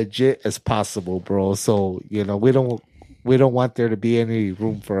as legit as possible, bro. So we don't want there to be any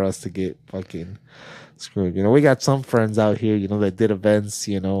room for us to get fucking screwed. We got some friends out here, that did events.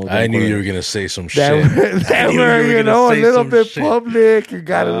 I knew you were gonna say some that shit. were, that I knew were you were gonna a say little some bit shit. public and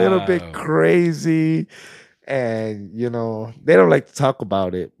got a little bit Wow. crazy, and they don't like to talk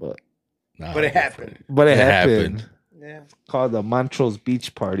about it, but Nah, But it happened. it happened. Yeah. Called the Montrose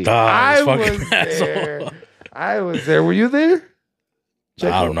Beach Party. Ah, this I fucking was there. asshole. I was there. Were you there?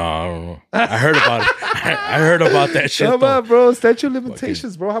 I don't know. I heard about it. I heard about that shit. Come though. on, bro. Statute of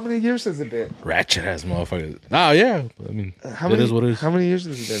limitations, bro. How many years has it been? Ratchet ass motherfuckers. Oh yeah. I mean, How it is what it is. How many years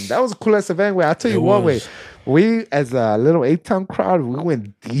has it been? That was a cool ass event. Wait, I'll tell you It what. was. We as a little 8-town crowd, we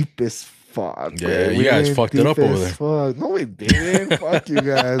went deep as fuck. Yeah, man. you We guys went fucked it deep up over as there. Fuck. No, we didn't. Fuck you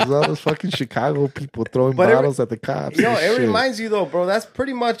guys. All those fucking Chicago people throwing But bottles at the cops. You know, and it shit. reminds you though, bro. That's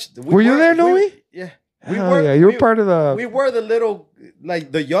pretty much. Were you there, Noe? Yeah. Yeah, you were part of the. We were the little,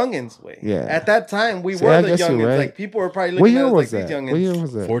 like the youngins way. Yeah. At that time, we See, were I the guess you're youngins. right. Like people were probably What looking year at us was like that? these youngins. What year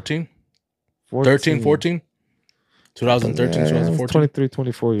was that? 14? 13, 14? 2013, Yeah, 2014? 23,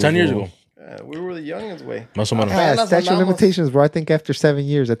 24 years 10 years old. ago. We were the youngins way. Más o menos. Yeah. Yeah, statute of limitations, bro. I think after 7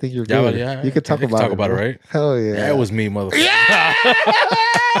 years, I think you're Yeah, good. yeah, you could talk you can about talk it. about it, bro. right? Hell yeah. Yeah, it was me, motherfucker.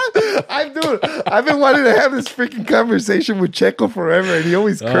 I've been wanting to have this freaking conversation with Checo forever, and he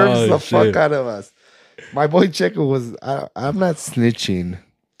always curves Oh, the fuck shit. out of us. My boy Checo was, I'm not snitching,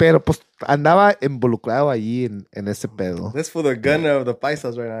 pero pues andaba involucrado allí en ese pedo. This for the gun of the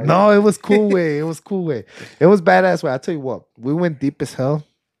paisas right now. No, it was cool way. It was cool way. It was badass way. I'll tell you what. We went deep as hell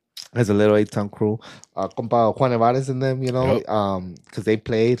as a little 8-town crew. Compa Juan Nevares and them, Yep. because they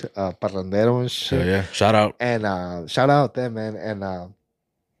played Parrandero and shit. Hell yeah. Shout out. And shout out them, man.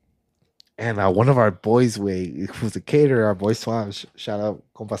 And one of our boys, who's a caterer, our boy Swamp, shout out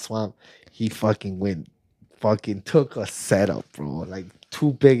Compa Swamp. He fucking took a setup, bro. Like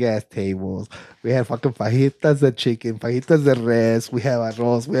 2 big ass tables. We had fucking fajitas of chicken, fajitas de res. We have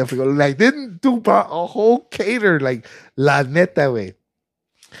arroz. We have like didn't do a whole cater, like la neta way.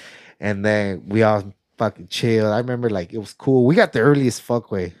 And then we all fucking chilled. I remember like it was cool. We got the earliest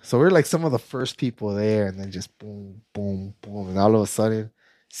fuck way, so we were like some of the first people there, and then just boom, boom, boom, and all of a sudden,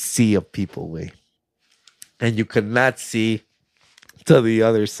 sea of people way, and you could not see to the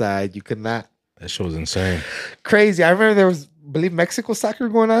other side. You could not. That shit was insane. Crazy. I remember there was, I believe, Mexico soccer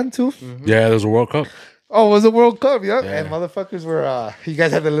going on too. Yeah, there's a World Cup. Oh, it was a World Cup, yeah. Yeah. And motherfuckers were. You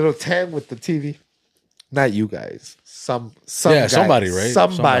guys had the little tent with the TV. Not you guys. Some Yeah, guy. somebody, right?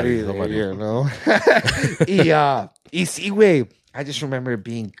 Somebody, Somebody. you know. Y way. I just remember it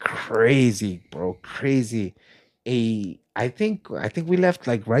being crazy, bro. Crazy. I think we left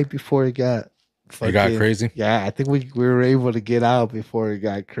like right before it got. It got crazy? Yeah, I think we were able to get out before it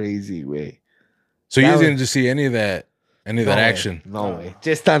got crazy. Way. So you That guys was- didn't just see any of that No way. action. No way.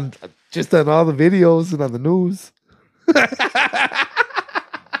 Just on all the videos and on the news.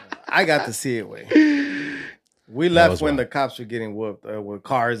 I got to see it way. We That left was when wild. the cops were getting whooped with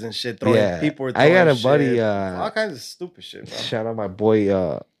cars and shit. Throwing people. Were I got throwing a buddy. shit, all kinds of stupid shit, bro. Shout out my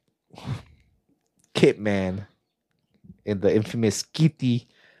boy Kit Man in the infamous Kitty.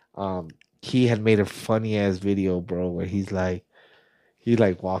 He had made a funny ass video, bro, where he's like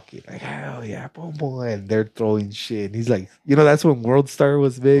walking like hell yeah, boom boom, and they're throwing shit. And he's like, that's when World Star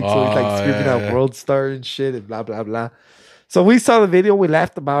was big, so he's like Oh, screaming yeah, out yeah. World Star and shit and blah blah blah. So we saw the video, we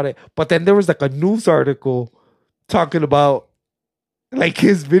laughed about it, but then there was like a news article talking about like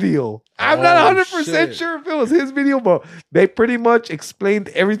his video. I'm not Oh, 100% shit. sure if it was his video, but they pretty much explained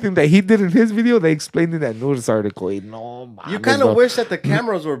everything that he did in his video. They explained in that news article. No, You kind of wish that the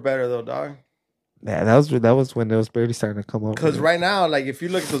cameras were better though, dog. Yeah, that was when it was barely starting to come up. Because right now, like if you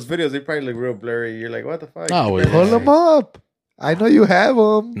look at those videos, they probably look real blurry. You're like, what the fuck? Oh, You wait. barely Pull see them up. I know you have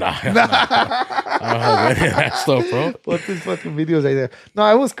them. Nah. I don't have any of that stuff, bro. Put these fucking videos right there. No,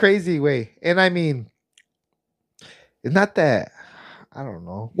 it was crazy way. And I mean, it's not that. I don't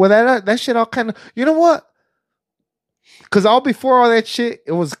know. Well, that shit all kind of. You know what? Because all before all that shit,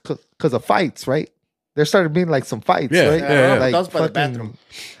 it was because of fights, right? There started being like some fights, Yeah, right? yeah. That was by the fucking- bathroom.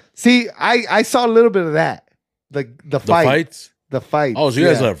 See, I saw a little bit of that. The The fight. fights? The fight. Oh, so you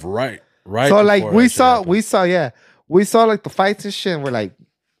guys yeah. left right. So like before we that shit saw happened. we saw like the fights and shit, and we're like,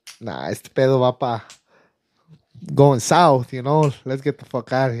 nah, este pedo va pa going south, let's get the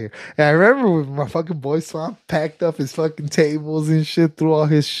fuck out of here. And I remember when my fucking boy Swamp packed up his fucking tables and shit, threw all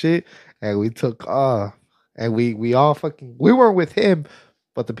his shit, and we took off. And we all fucking, we weren't with him,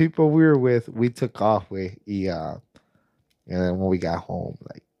 but the people we were with, we took off with and then when we got home,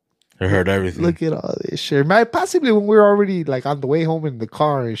 like I heard everything. Look at all this shit. Possibly when we were already like on the way home in the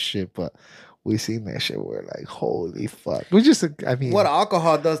car and shit, but we seen that shit. We're like, holy fuck. We just, I mean, what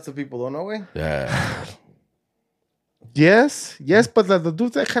alcohol does to people, don't know we? Yeah. yes, but the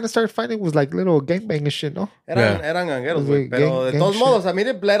dudes that kind of started fighting was like little gangbanging shit, no? Eran gangueros, güey. Pero de todos modos, I mean,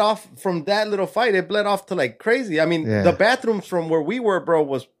 it bled off from that little fight. It bled off to like crazy. I mean, the bathrooms from where we were, bro,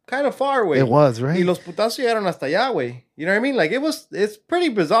 was kind of far away. It was, right? Y los putazos llegaron hasta allá, güey. You know what I mean? Like, it's pretty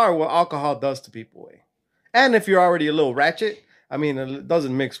bizarre what alcohol does to people, güey. And if you're already a little ratchet, I mean, it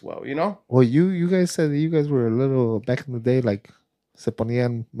doesn't mix well, you know? Well, you guys said that you guys were a little, back in the day, like, se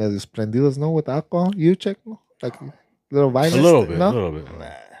ponían medio prendidos, no? With alcohol? You check, no? Like, little violence? A little bit, no? a little bit.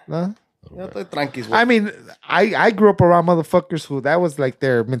 No? Yo estoy tranquis, güey. I mean, I grew up around motherfuckers who that was like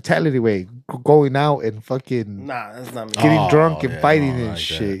their mentality way, going out and fucking Nah, that's not me. getting drunk and fighting and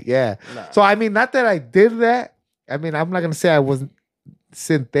shit. That. Yeah. Nah. So I mean, not that I did that. I mean, I'm not gonna say I wasn't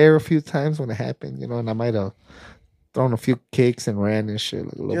sitting there a few times when it happened, you know, and I might have thrown a few kicks and ran and shit.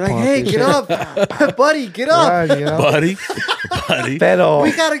 Like a little You're like, hey, get up, buddy, get up, yeah, you know? buddy. Pero,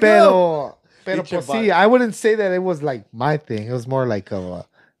 we gotta go. Pero pues sí, I wouldn't say that it was like my thing. It was more like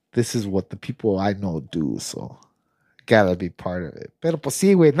this is what the people I know do, so gotta be part of it. Pero pues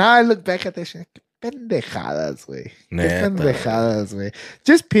sí, güey. Now I look back at that shit. Que pendejadas, güey. Que pendejadas, güey.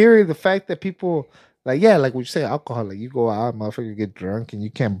 Just period. The fact that people, like, yeah, like what you say, alcohol. Like, you go out, motherfucker, get drunk, and you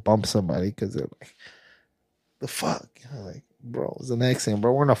can't bump somebody because they're like, the fuck? You know, like, bro, it's an accident,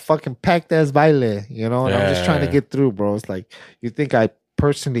 bro. We're in a fucking packed ass baile, you know? And I'm just trying to get through, bro. It's like, you think I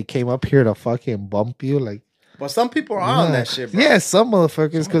personally came up here to fucking bump you? Like, but some people are on that shit, bro. Yeah, some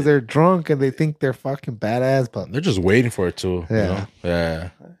motherfuckers because they're drunk and they think they're fucking badass, but they're just waiting for it too. Yeah, you know? Yeah.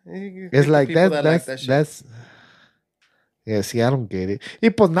 It's like that's yeah. See, I don't get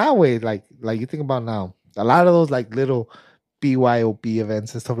it. But now, way like you think about now, a lot of those like little BYOB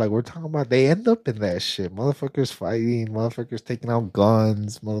events and stuff like we're talking about, they end up in that shit. Motherfuckers fighting, motherfuckers taking out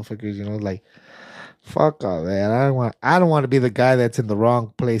guns, motherfuckers, you know, like. Fuck all that. I don't want to be the guy that's in the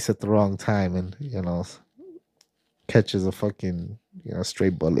wrong place at the wrong time and, you know, catches a fucking, you know, stray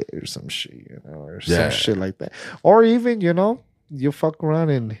bullet or some shit, you know, or some shit like that. Or even, you know, you fuck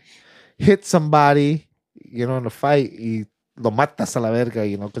around and hit somebody, you know, in a fight, y lo matas a la verga,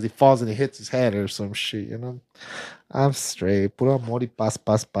 you know, because he falls and he hits his head or some shit, you know. I'm straight. Puro amor y paz,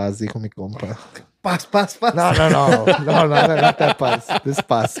 dijo mi compa. Paz. No, not that paz. This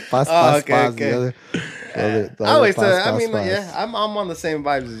paz. Okay. The other I always say, paz, I mean, paz. yeah, I'm on the same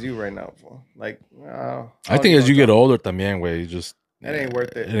vibes as you right now, bro. Like, I think as you get older, también, güey, you just it ain't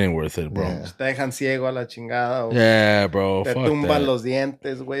worth it. It ain't worth it, bro. Yeah. Te dejan ciego a la chingada. Yeah, bro. Te Fuck tumban that. los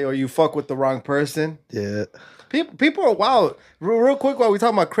dientes, güey, or you fuck with the wrong person. Yeah. People are wild. Real quick, while we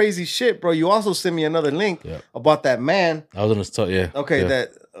talking about crazy shit, bro, you also sent me another link about that man. I was gonna tell, yeah. Okay, yeah.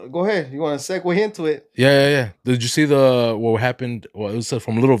 Go ahead. You want to segue into it? Yeah. Did you see what happened? Well, it was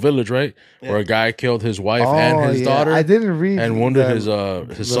from Little Village, right? Where a guy killed his wife and his daughter. I didn't read and wounded his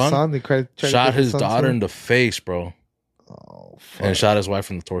son. Shot his daughter in the face, bro. Oh, fuck. And shot his wife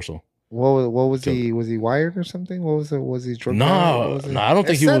in the torso. What was he? Was he wired or something? What was it? Was he drunk? No, I don't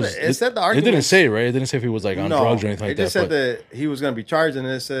think he was. It said the It argument. didn't say, right? It didn't say if he was like on drugs or anything like that. It just said that he was going to be charged, and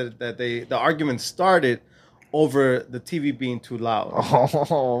it said that the argument started over the TV being too loud.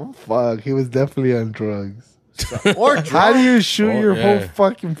 Oh fuck! He was definitely on drugs. Or drunk. How do you shoot your whole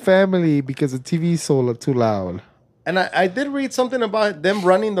fucking family because the TV is so too loud? And I did read something about them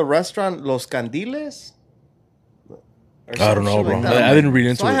running the restaurant Los Candiles. I don't know, bro. Like I didn't read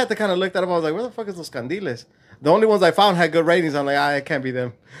into so it. I had to kind of look that up. I was like, where the fuck is Los Candiles? The only ones I found had good ratings. I'm like, it can't be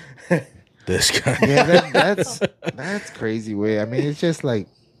them. This guy. Yeah, that's crazy. Way. I mean, it's just like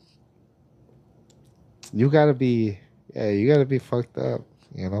you gotta be fucked up,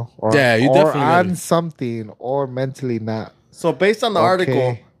 you know, or, you or definitely on something, or mentally not. So based on the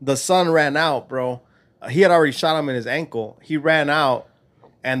article, the son ran out, bro. He had already shot him in his ankle. He ran out,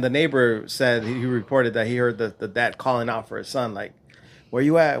 and the neighbor said he reported that he heard the dad calling out for his son, like, "Where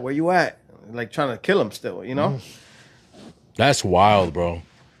you at? Where you at?" Like trying to kill him still, you know. That's wild, bro.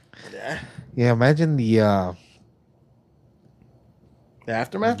 Yeah, imagine the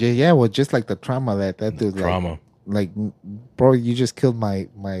aftermath. Yeah, well, just like the trauma that dude trauma. Like, bro, you just killed my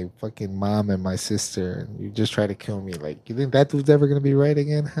fucking mom and my sister, and you just try to kill me. Like, you think that dude's ever gonna be right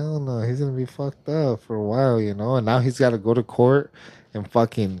again? Hell no, he's gonna be fucked up for a while, you know. And now he's got to go to court and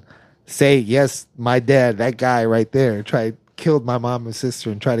fucking say, yes, my dad, that guy right there, killed my mom and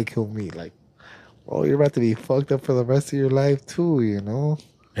sister and try to kill me. Like, oh, you're about to be fucked up for the rest of your life too, you know.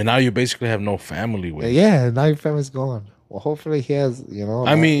 And now you basically have no family with. Yeah, now your family's gone. Well, hopefully he has, you know,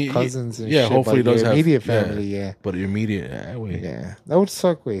 I mean, cousins and yeah, shit. hopefully he but does your have immediate family, yeah. But your immediate, yeah, wait. Yeah, that would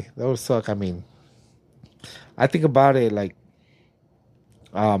suck. That would suck. I mean, I think about it like,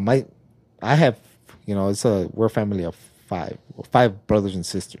 I have, you know, we're a family of five brothers and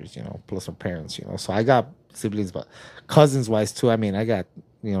sisters, you know, plus our parents, you know. So I got siblings, but cousins wise too. I mean, I got,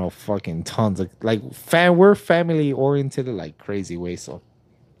 you know, fucking tons of like we're family oriented in like crazy ways. So,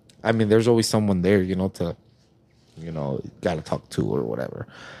 I mean, there's always someone there, you know, to, you know, gotta talk to or whatever.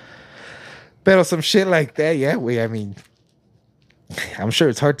 But some shit like that, yeah. I mean, I'm sure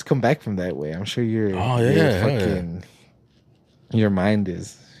it's hard to come back from that way. I'm sure your mind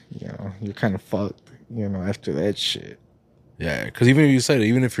is, you know, you're kind of fucked, you know, after that shit. Yeah, because even if you said,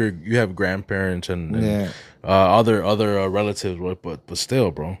 even if you have grandparents and other relatives, but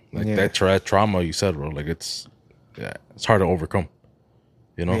still, bro, like that trauma you said, bro, like it's hard to overcome.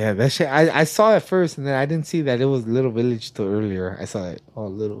 You know? Yeah, that shit. I saw it first, and then I didn't see that it was Little Village till earlier. I saw it. Oh,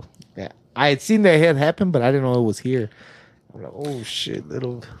 Little. Yeah, I had seen that it had happened, but I didn't know it was here. I'm like, oh shit,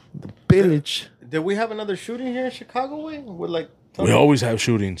 the Village. Did we have another shooting here in Chicago? With like. We always have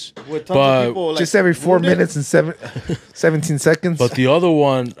shootings, with tons of people, like, just every 4 minutes and 17 seconds. But the other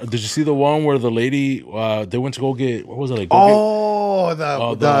one, did you see the one where the lady they went to go get, what was it? Like,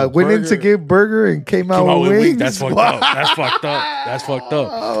 the went in to get burger and came out with wings. That's fucked up. That's fucked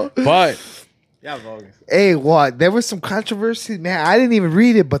up. But yeah, bogus. Hey, what? There was some controversy, man. I didn't even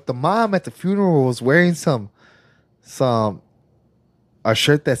read it, but the mom at the funeral was wearing a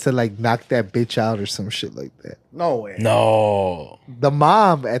shirt that said like "knock that bitch out" or some shit like that. No way. No. The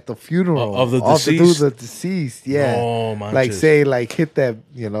mom at the funeral of the deceased. The deceased, yeah. No, like say like hit that,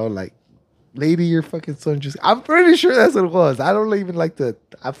 you know, like lady, your fucking son just. I'm pretty sure that's what it was. I don't even like to.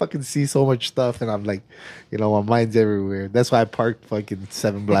 I fucking see so much stuff, and I'm like, you know, my mind's everywhere. That's why I parked fucking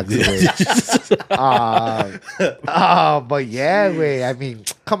 7 blocks away. But yeah, wait. I mean,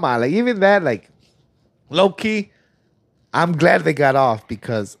 come on, like even that, like low key. I'm glad they got off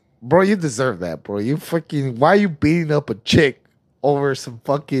because, bro, you deserve that, bro. You fucking, why are you beating up a chick over some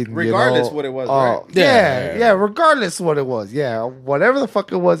fucking, regardless what it was, right? Yeah, regardless what it was. Yeah, whatever the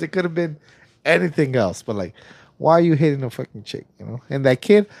fuck it was, it could have been anything else. But like, why are you hitting a fucking chick, you know? And that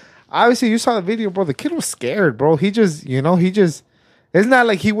kid, obviously you saw the video, bro. The kid was scared, bro. It's not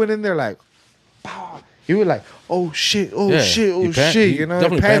like he went in there like, pow. He was like, oh shit, you know,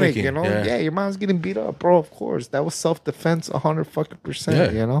 panic, you know? Yeah, your mom's getting beat up, bro, of course. That was self-defense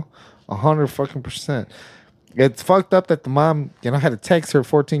 100%, you know? 100%. It's fucked up that the mom, you know, had to text her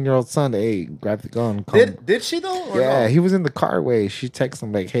 14-year-old son, hey, grab the gun. Come. Did she though? Yeah, no? He was in the car way. She texted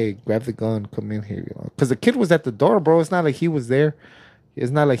him like, hey, grab the gun, come in here, you know? Because the kid was at the door, bro. It's not like he was there.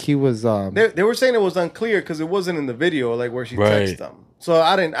 It's not like he was. They were saying it was unclear because it wasn't in the video, like where she texted them. So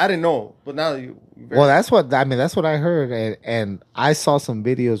I didn't know. But now you. Well, that's what I heard, and I saw some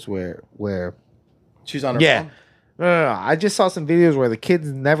videos where she's on her phone. No. I just saw some videos where the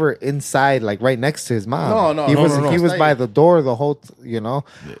kid's never inside, like right next to his mom. No. He was by the door the whole. You know,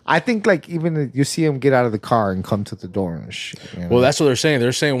 I think like even you see him get out of the car and come to the door and shit. You know? Well, that's what they're saying.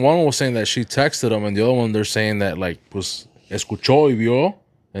 They're saying one was saying that she texted him, and the other one they're saying that like was escuchó y vio,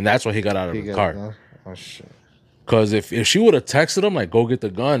 and that's why he got out of the car. Oh shit. Because if she would have texted him like, go get the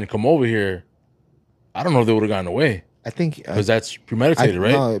gun and come over here, I don't know if they would have gotten away. I think because that's premeditated,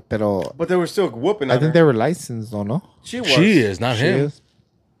 right? No, but they were still whooping. I think they were licensed, though. No, she is not him.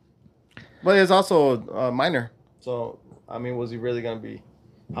 But it's also a minor. So I mean, was he really gonna be?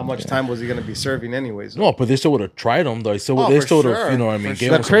 How much time was he going to be serving anyways? No, but they still would have tried him, though. They still would have, you know what I mean?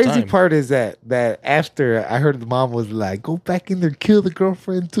 The crazy part is that after I heard the mom was like, go back in there, kill the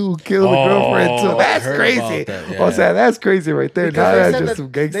girlfriend too. That's crazy. That's crazy right there. Now that's just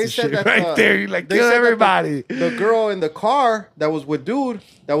some gangster shit right there. You're like, kill everybody. The girl in the car that was with dude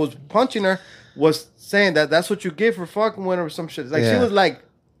that was punching her was saying that's what you get for fucking with her or some shit. Like she was like,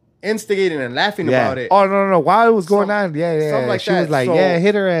 instigating and laughing about it. Oh no! While it was going on, something like she was like,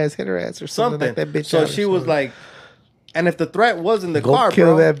 hit her ass, or something like that bitch. So she was like, and if the threat was in the car,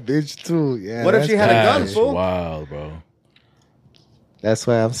 kill that bitch too. Yeah. What if she had a gun, fool? Wild, bro. That's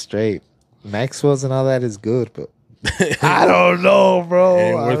why I'm straight. Maxwell's and all that is good, but I don't know, bro.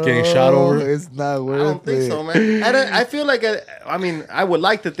 Ain't worth getting shot over. It's not worth it. I don't think so, man. I feel like I mean, I would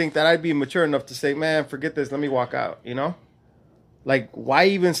like to think that I'd be mature enough to say, man, forget this. Let me walk out. You know. Like, why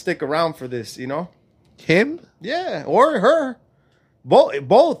even stick around for this, you know? Him? Yeah, or her.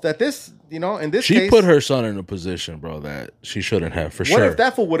 Both at this, you know, in this case. She put her son in a position, bro, that she shouldn't have, for sure. What if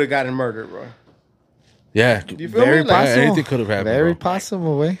that fool would have gotten murdered, bro? Yeah. You feel me? Like, anything could have happened, Very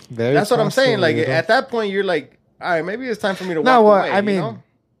possible, way. That's what I'm saying. Like, at that point, you're like, all right, maybe it's time for me to walk away. I mean,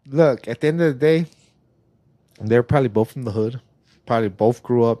 look, at the end of the day, they're probably both from the hood. Probably both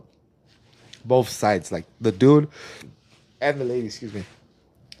grew up, both sides, like the dude and the lady, excuse me.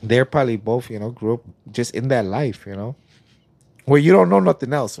 They're probably both, grew up just in that life, where you don't know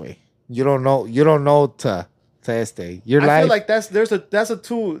nothing else, way. You don't know to este. Your I life. feel like that's a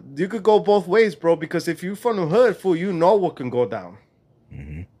tool. You could go both ways, bro. Because if you from the hood, fool, you know what can go down.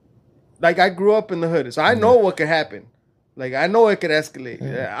 Mm-hmm. Like I grew up in the hood, so I know what could happen. Like I know it could escalate.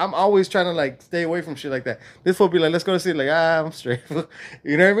 Yeah. I'm always trying to like stay away from shit like that. This fool be like, let's go to see. Like I'm straight.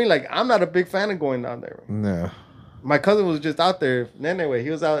 You know what I mean? Like I'm not a big fan of going down there. No. My cousin was just out there. Anyway, he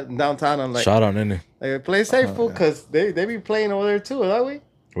was out in downtown. I'm like, shout out Nene. Like play safe, fool, because they be playing over there too, that way.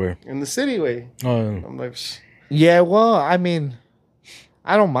 Where? In the city way. Oh, yeah. I'm like, Psh. Yeah. Well, I mean,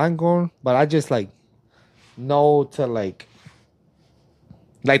 I don't mind going, but I just like know to like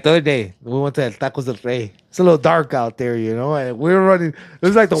the other day we went to El Tacos del Rey. It's a little dark out there, and we were running. It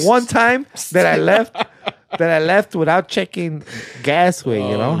was like the one time that I left without checking gas way,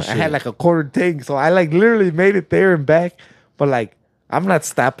 I had like a quarter tank, so I like literally made it there and back. But like I'm not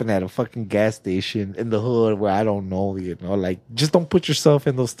stopping at a fucking gas station in the hood where I don't know, like just don't put yourself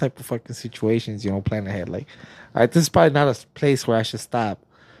in those type of fucking situations, plan ahead. Like, all right, this is probably not a place where I should stop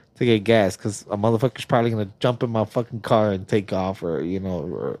to get gas because a motherfucker's probably gonna jump in my fucking car and take off, or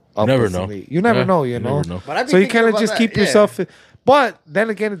or never know. You never know, you never know. But so you kind of just keep yourself. But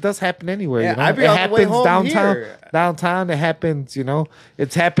then again, it does happen anywhere. Yeah, it happens downtown. Here. Downtown, it happens.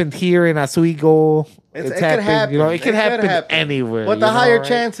 It's happened here in Oswego. It happened. Happen. It can happen anywhere. But the higher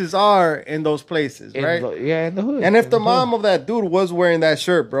chances are in those places, right? In the hood. And if the mom of that dude was wearing that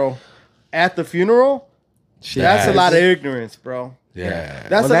shirt, bro, at the funeral, that's a lot of ignorance, bro. Yeah,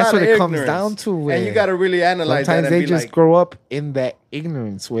 that's what it comes down to. And you got to really analyze. Sometimes that they just grow up in that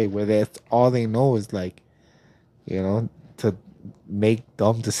ignorance way, where that's all they know is like, to make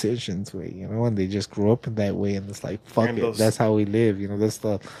dumb decisions way, and they just grew up in that way, and it's like fuck it, that's how we live, that's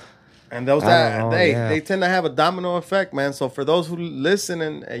the. And those they tend to have a domino effect, man. So for those who listen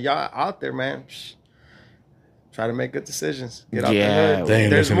and y'all out there, man, try to make good decisions. Get out the hood. They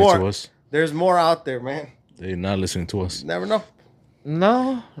ain't listening to us. There's more out there, man. They're not listening to us. Never know.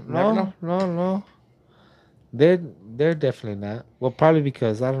 No. They're definitely not. Well, probably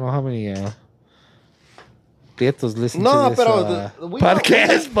because I don't know how many Prietos listen to this podcast, but we got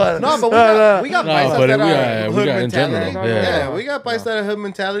paisas that are hood mentality. Yeah, we got paisas that are hood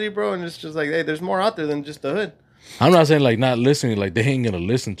mentality, bro, and it's just like, hey, there's more out there than just the hood. I'm not saying like not listening, like they ain't gonna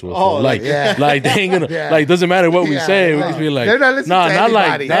listen to us. Oh, like they ain't gonna like. Doesn't matter what we say. We just be like, they're not listening to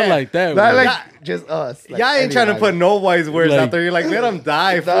anybody. Not like that. Not like just us. Like y'all ain't trying to put no wise words out there. You're like, let them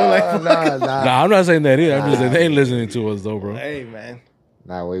die. Nah, I'm not saying that either. I'm just saying they ain't listening to us though, bro. Hey, man.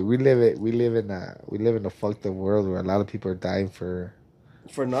 Nah, we live in a fucked up world where a lot of people are dying for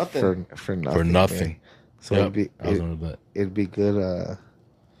nothing. For nothing. For nothing. Man. So it'd be good.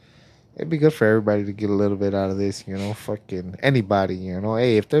 It'd be good for everybody to get a little bit out of this, fucking anybody,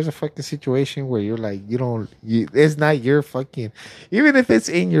 Hey, if there's a fucking situation where you're like, it's not your fucking, even if it's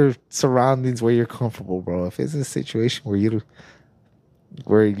in your surroundings where you're comfortable, bro. If it's a situation where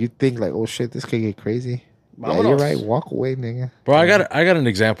you think like, oh shit, this could get crazy. Yeah, you're right. Walk away, nigga. Bro, I got an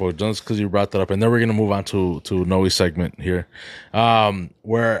example just because you brought that up, and then we're gonna move on to Noe's segment here,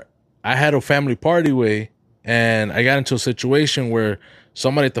 where I had a family party way, and I got into a situation where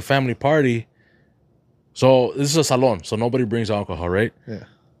somebody at the family party. So this is a salon, so nobody brings alcohol, right? Yeah.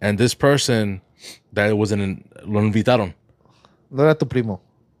 And this person that was lo invitaron. No era tu primo.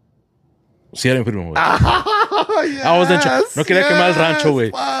 Sí era mi primo. I wasn't. No quería quemar el rancho,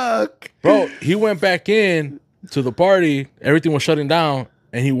 güey. Fuck. Bro, he went back in to the party. Everything was shutting down,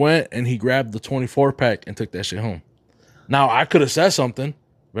 and he went and he grabbed the 24 pack and took that shit home. Now I could have said something,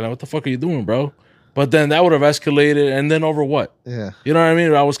 but like, what the fuck are you doing, bro? But then that would have escalated, and then over what? Yeah. You know what I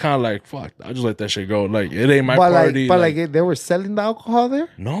mean? I was kind of like, fuck, I just let that shit go. Like, it ain't my party. But they were selling the alcohol there?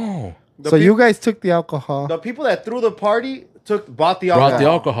 No. So you guys took the alcohol. The people that threw the party bought the alcohol. Brought the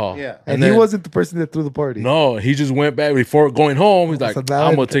alcohol. Yeah. And he wasn't the person that threw the party. No, he just went back before going home. He's like,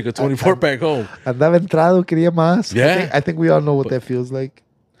 I'm going to take a 24 pack home. Andaba entrado, quería más. Yeah. I think we all know what that feels like.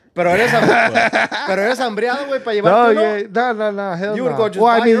 Pero eres hambriado, güey, para llevarte No, hell you would go just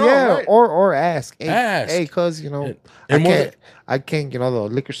well, buy your own, right? or ask. Ask. Hey, cuz, I can't, the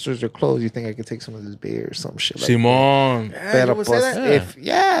liquor stores are closed. You think I could take some of this beer or some shit like Simon. that? You would say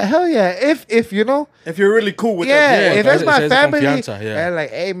that? Hell yeah. If if you're really cool with that. If that's my family, yeah. and like,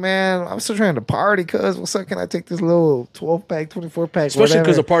 hey man, I'm still trying to party, cuz what's up? Can I take this little 12-pack, 24-pack? Especially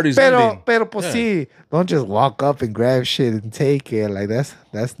because the party's ending. Pero sí, don't just walk up and grab shit and take it. Like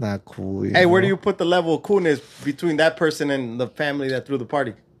that's not cool. Hey, where do you put the level of coolness between that person and the family that threw the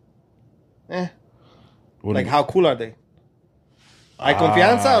party? Like, how cool are they? ¿Hay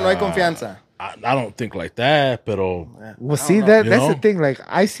confianza o no hay confianza? I don't think like that, pero... Well, see, that's know? the thing. Like,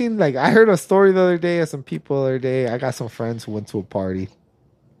 I heard a story the other day of some people the other day. I got some friends who went to a party.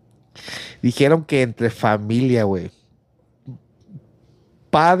 Dijeron que entre familia, güey.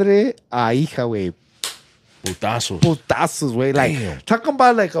 Padre a hija, güey. Putazos, güey. Like, talking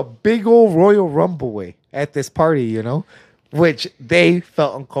about like a big old Royal Rumble, way at this party, you know? Which they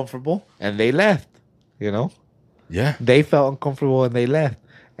felt uncomfortable and they left, you know? Yeah. They felt uncomfortable and they left.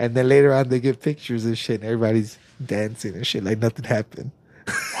 And then later on, they get pictures and shit. And everybody's dancing and shit like nothing happened.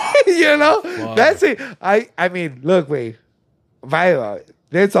 You know? Wow. That's it. I mean, look, wait.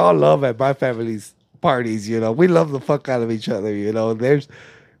 There's all love at my family's parties, you know? We love the fuck out of each other, you know?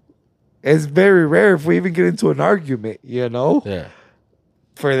 It's very rare if we even get into an argument, you know? Yeah.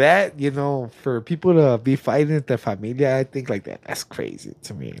 For that, you know, for people to be fighting at their familia, I think like that's crazy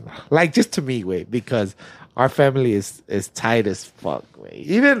to me. Like, just to me, wait, because our family is tight as fuck, wait.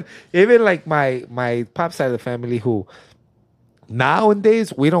 Even like my pop side of the family, who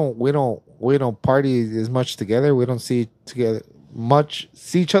nowadays we don't party as much together. We don't see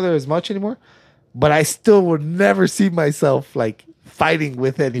each other as much anymore. But I still would never see myself like fighting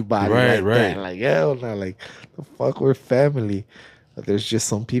with anybody like that. Like, hell no, like the fuck, we're family. But there's just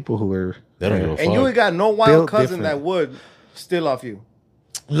some people who are and you ain't got no wild cousin that would steal off you.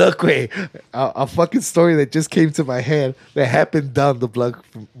 Look, wait, a fucking story that just came to my head that happened down the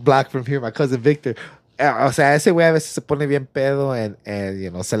block from here. My cousin Victor. O sea, ese güey a veces se pone bien pedo and you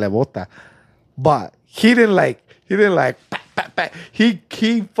know, se le bota. But he didn't like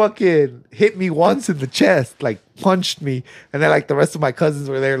he fucking hit me once in the chest, like punched me, and then like the rest of my cousins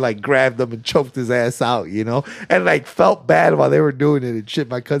were there, like grabbed him and choked his ass out, you know, and like felt bad while they were doing it and shit.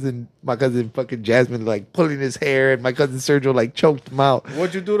 My cousin fucking Jasmine like pulling his hair, and my cousin Sergio like choked him out.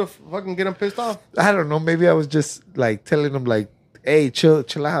 What'd you do to fucking get him pissed off? I don't know. Maybe I was just like telling him like, hey, chill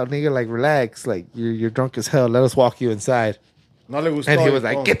out, nigga, like relax, like you're drunk as hell. Let us walk you inside. No le gustó, and he was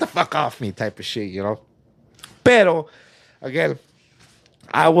like, get the fuck off me, type of shit, you know. Pero again,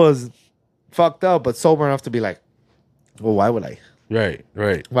 I was fucked up, but sober enough to be like, well, why would I? Right.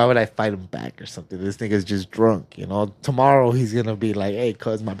 Why would I fight him back or something? This nigga's just drunk, you know. Tomorrow he's gonna be like, hey,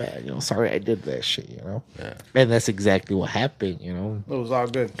 cuz, my bad, you know. Sorry I did that shit, you know. Yeah. And that's exactly what happened, you know. It was all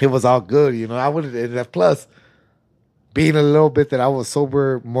good. It was all good, you know. I would have, plus being a little bit that I was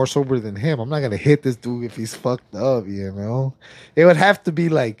more sober than him, I'm not gonna hit this dude if he's fucked up, you know. It would have to be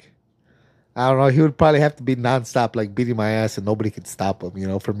like, I don't know, he would probably have to be nonstop, like beating my ass and nobody could stop him, you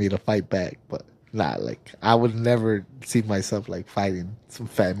know, for me to fight back. But not like, I would never see myself like fighting some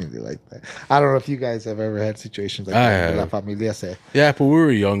family like that. I don't know if you guys have ever had situations like that. La familia se. Yeah, but we were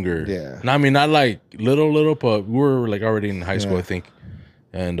younger. Yeah. No, I mean, not like little, but we were like already in high school, I think.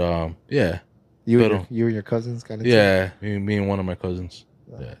 And yeah. You and your cousins kind of Yeah, me and one of my cousins.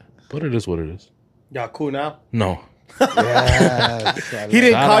 Yeah. But it is what it is. Y'all cool now? No. Yeah, he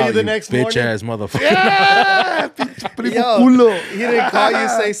didn't call you the next morning. Bitch ass motherfucker. Yeah, Yo, he didn't call you,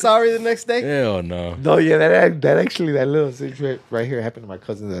 say sorry the next day. Hell no. No, yeah, that actually that little situation right here happened to my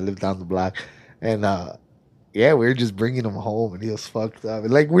cousin that lived down the block, and yeah, we were just bringing him home, and he was fucked up.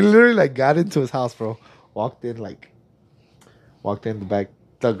 And, like, we literally like got into his house, bro. Walked in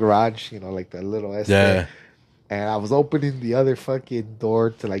the garage, you know, like the little estate. Yeah. And I was opening the other fucking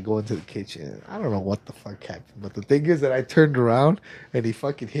door to like go into the kitchen. I don't know what the fuck happened. But the thing is that I turned around and he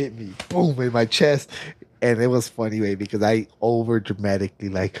fucking hit me, boom, in my chest. And it was funny, way because I over dramatically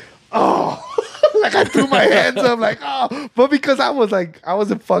like, oh, like I threw my hands up like, oh. But because I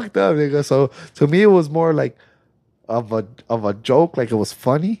wasn't fucked up, nigga. So to me, it was more like of a joke, like it was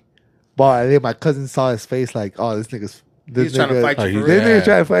funny. But then my cousin saw his face like, oh, this nigga's. He's trying to fight you for real. This nigga's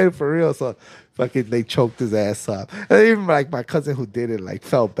trying to fight him for real. So fucking they choked his ass up. And even like my cousin who did it like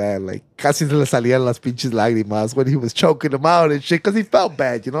felt bad. Like casi se le salían las pinches lágrimas when he was choking him out and shit because he felt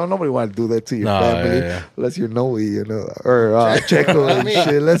bad. You know, nobody want to do that to your family unless you're Noe, you know, or Checo and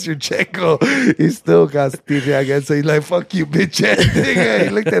shit. Unless you're Checo, he still got Stevie again. So he's like, "Fuck you, bitch ass nigga." He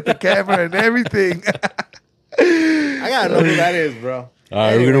looked at the camera and everything. I gotta know who that is, bro. All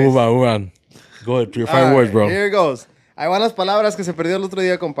right, we're gonna move on. Go ahead, your final words, bro. Here it goes. Ahí van las palabras que se perdió el otro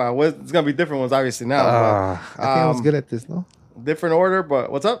día, compa. Well, it's going to be different ones, obviously, now. I think I was good at this, no? Different order, but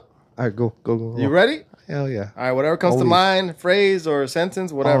what's up? All right, go. You ready? Hell yeah. All right, whatever comes to mind, phrase or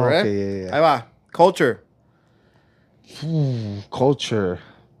sentence, whatever, okay, yeah. Ahí va. Culture. Culture.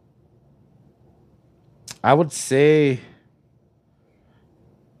 I would say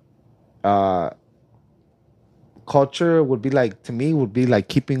culture would be like, to me, would be like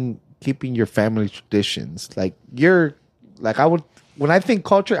keeping your family traditions. Like I would, when I think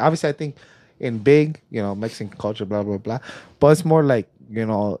culture, obviously I think, in big, Mexican culture, blah blah blah. But it's more like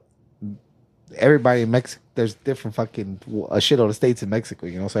everybody in Mexico. There's different fucking a shitload of states in Mexico,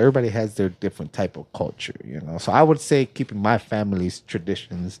 so everybody has their different type of culture, So I would say keeping my family's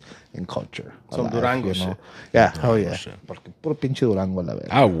traditions and culture. Some alive, Durango shit. Yeah, hell yeah. shit. Porque puro pinche Durango la verga.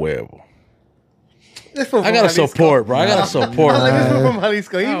 Ah, huevo. This fool I from gotta Jalisco. support, bro. I gotta support. Like this fool bro. from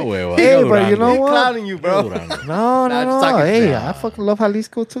Jalisco. Ah, huevo. Hey, Yo, but you know He's what? clowning you, bro. Durango. No, Nah, just no. talking Hey, shit. I fucking love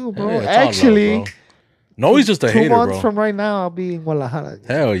Jalisco too, bro. Yeah, it's all love, Actually, bro. No, he's just a 2 hater, months bro. from right now, I'll be in Guadalajara.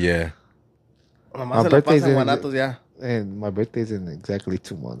 Hell yeah. Nomás My se la birthday's pasan in- Guanatos, ya. And my birthday's in exactly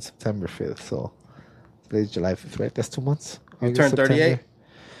 2 months, September 5th. So today's July 5th, right? That's 2 months. You August, turned September. 38?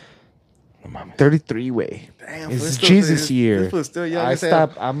 No mames. 33 way. Damn, It's fool, still- Jesus this- year. This fool's still young I as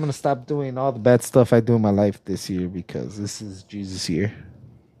hell. I'm gonna stop doing all the bad stuff I do in my life this year because this is Jesus year.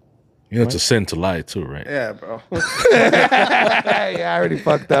 You know, it's a sin to lie, too, right? Yeah, bro. Yeah, I already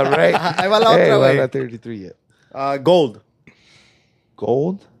fucked up, right? Ahí va la Hey, otra, well, güey. not 33 yet. Gold.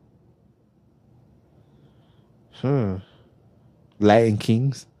 Gold. Latin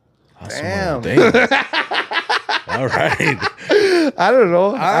Kings. Damn. All right. I don't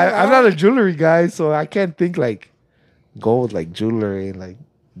know. right. I'm not a jewelry guy, so I can't think like gold, like jewelry, like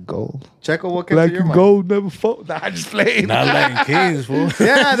gold. Checo, what came Like to your mind? gold never fall. Nah, I'm just playing. Not Latin Kings, fool.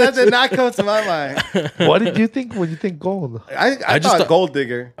 Yeah, that did not come to my mind. What did you think when you think gold? I just thought thought- gold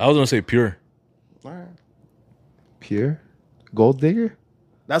digger. I was gonna say pure. All right. Pure gold digger?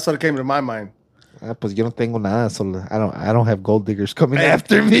 That's what came to my mind. Ah, pues yo no tengo nada, so I don't have gold diggers coming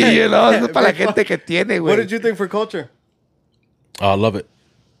after me, Es para la gente que tiene, güey. What did you think for culture? Oh, I love it.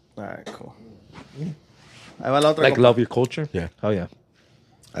 All right, cool. Ahí va la otra. Like compa. love your culture? Yeah. Oh yeah.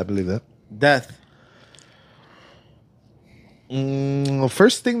 I believe that. Death.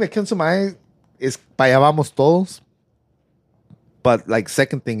 First thing that comes to mind is Pa allá vamos todos. But like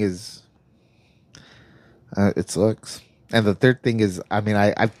second thing is it sucks. And the third thing is, I mean,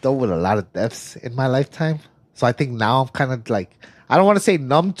 I've dealt with a lot of deaths in my lifetime. So I think now I'm kind of like, I don't want to say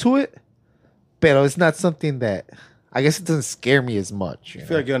numb to it, but it's not something that, I guess it doesn't scare me as much. I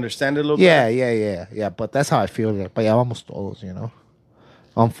feel like you understand it a little Yeah, bit. yeah. But that's how I feel. Like, pa allá vamos todos,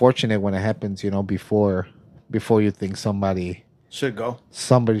 Unfortunate when it happens, before you think somebody Should go.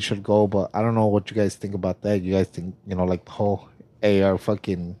 should go. But I don't know what you guys think about that. You guys think, like the whole, hey, our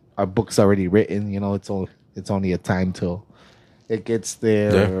book's already written. It's only a time till it gets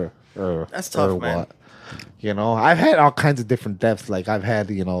there. Or That's tough, or man. what. I've had all kinds of different deaths. Like I've had,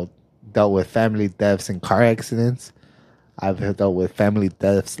 dealt with family deaths in car accidents. I've dealt with family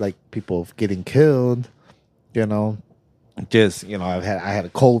deaths, like people getting killed. Just I had a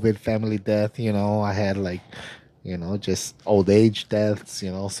COVID family death. I had just old age deaths.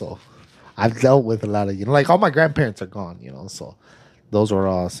 So I've dealt with a lot of like all my grandparents are gone. So those are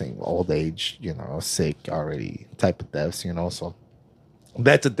all saying old age, sick already type of deaths. So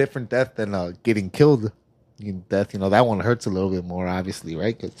that's a different death than getting killed. Death, that one hurts a little bit more, obviously,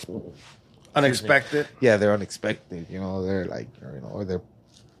 right? 'Cause Unexpected. yeah, they're unexpected. They're like, or they're.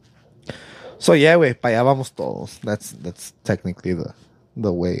 So yeah, pa allá vamos todos. That's technically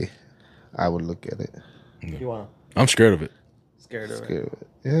the way I would look at it. You want I'm scared of it. scared of it. Scared of it.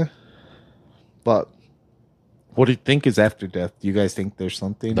 Yeah. But what do you think is after death? Do you guys think there's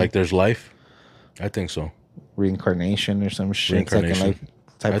something Like there's life. I think so. reincarnation or some shit? Reincarnation. Second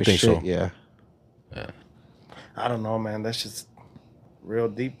life type I of think shit? so. Yeah. I don't know, man. That's just real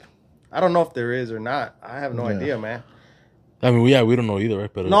deep. I don't know if there is or not. I have no Yeah. idea, man. I mean, yeah, we don't know either,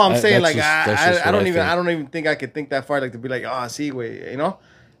 right? But No, I'm that- saying that's like that's just I what don't even think. I don't even think I could think that far, like to be like, oh, see, wait,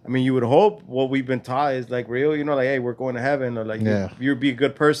 I mean, you would hope what we've been taught is like real, like, hey, we're going to heaven, or like, Yeah. you be a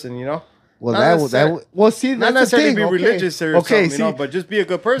good person, Well, Not that necessarily- would well see Not that's the necessarily thing. be Okay. religious or okay, something, see, but just be a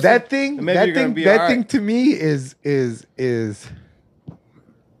good person. that thing and maybe you're gonna be all thing right. to me is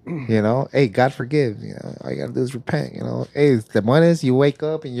hey, God forgive, all you gotta do is repent, hey, the one is you wake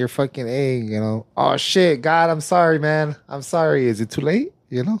up and you're fucking, hey, oh shit, God, I'm sorry, man, I'm sorry. Is it too late?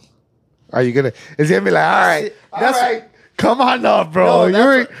 Are you gonna, is he gonna be like, all right, That's- all right, come on up, bro, No,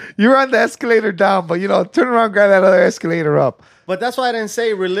 that's you're on the escalator down, but turn around, grab that other escalator up. But that's why I didn't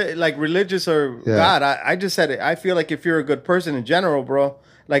say like religious or Yeah. God. I just said it. I feel like if you're a good person in general, bro,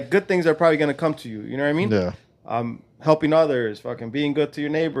 like good things are probably gonna come to you. You know what I mean? Yeah. Helping others, fucking being good to your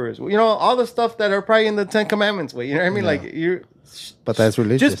neighbors. All the stuff that are probably in the 10 Commandments way. You know what I mean? Yeah. Like you're But that's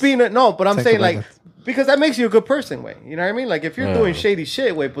religious. just being no. But I'm 10 saying like Commandments. because that makes you a good person way. You know what I mean? Like if you're doing shady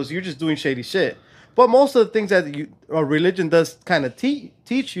shit way, plus you're just doing shady shit. But most of the things that religion does kind of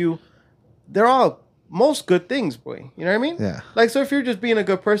teach you, they're all most good things, boy. You know what I mean? Yeah. Like, so if you're just being a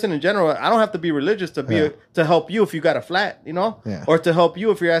good person in general, I don't have to be religious to be to help you if you got a flat, you know? Yeah. Or to help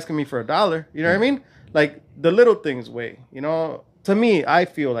you if you're asking me for $1. You know what I mean? Like the little things way, you know? To me, I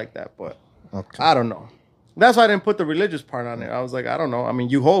feel like that, but I don't know. That's why I didn't put the religious part on it. I was like, I don't know. I mean,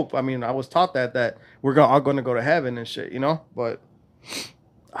 you hope. I mean, I was taught that we're all going to go to heaven and shit, you know? But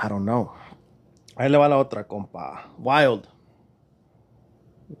I don't know. Ahí le va la otra, compa. Wild.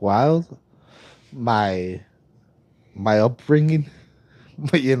 My upbringing,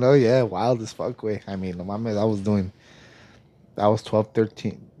 but wild as fuck way. I mean, I was 12,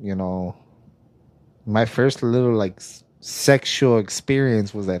 13, my first little like sexual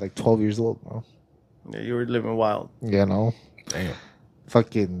experience was at like 12 years old, bro. Yeah, you were living wild. Damn.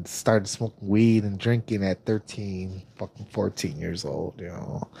 Fucking started smoking weed and drinking at 13, fucking 14 years old,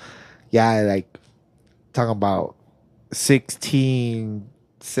 Yeah, like talking about 16,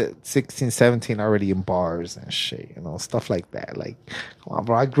 17 already in bars and shit, stuff like that. Like, come on,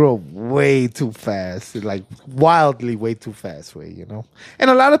 bro, I grew up way too fast, like wildly way too fast, and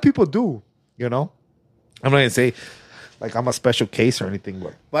a lot of people do, I'm not gonna say like I'm a special case or anything,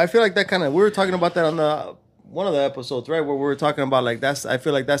 but I feel like that kind of, we were talking about that on one of the episodes, right, where we were talking about like I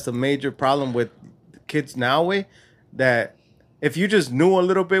feel like that's the major problem with kids now, way, that if you just knew a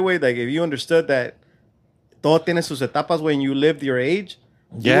little bit, way, like if you understood that todo tiene sus etapas when you lived your age,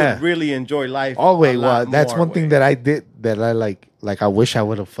 you would really enjoy life. Oh wait, well, that's one thing that I did that I like I wish I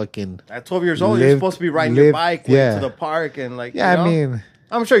would have fucking at 12 years old, you're supposed to be riding your bike to the park and like, I mean,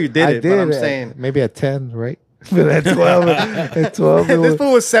 I'm sure you did but I'm saying maybe at 10, right? But at 12, this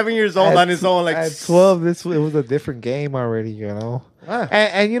fool was 7 years old on his own. Like at 12, it was a different game already,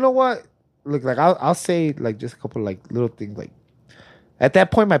 And you know what? Look, like I'll say like just a couple like little things. Like at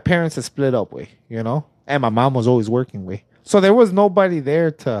that point, my parents had split up, and my mom was always working, so there was nobody there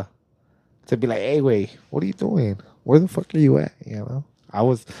to be like, hey, wait, what are you doing? Where the fuck are you at?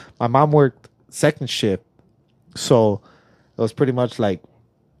 My mom worked second shift, so it was pretty much like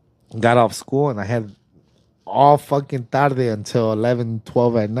got off school and I had all fucking tarde until 11,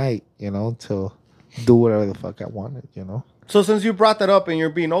 12 at night, to do whatever the fuck I wanted, So since you brought that up and you're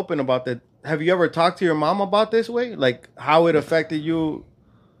being open about that, have you ever talked to your mom about this way? Like how it affected you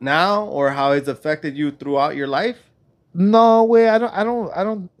now or how it's affected you throughout your life? No way. I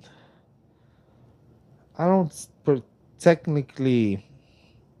don't technically,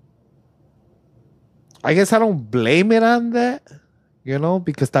 I guess I don't blame it on that,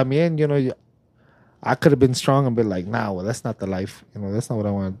 because también, I could have been strong and been like, nah, well, that's not the life. That's not what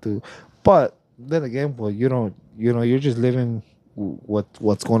I want to do. But then again, well, you're just living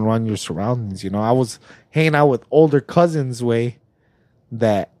what's going on in your surroundings. I was hanging out with older cousins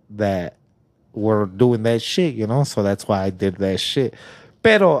that were doing that shit, so that's why I did that shit.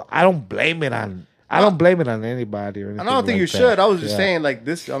 Pero I don't blame it on anybody or anything. I don't think you should. I was just saying like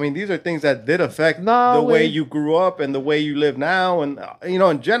this. I mean, these are things that did affect the way you grew up and the way you live now, and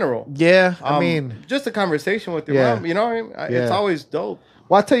in general. Yeah, I mean, just a conversation with your mom. It's always dope.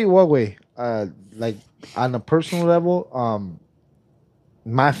 Well, I'll tell you what, like on a personal level,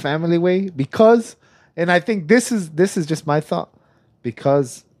 my family because, and I think this is just my thought,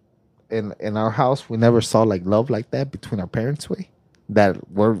 because in our house we never saw like love like that between our parents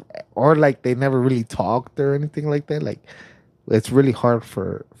or like they never really talked or anything like that. Like it's really hard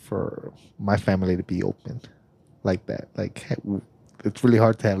for my family to be open like that. Like it's really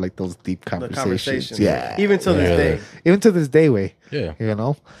hard to have like those deep conversations. Yeah, even to this day. Even to this day, Yeah,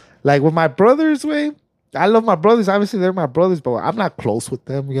 like with my brothers, I love my brothers. Obviously, they're my brothers, but I'm not close with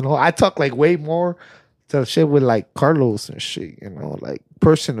them. I talk like way more to shit with like Carlos and shit. Like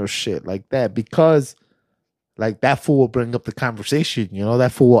personal shit like that, because like that fool will bring up the conversation.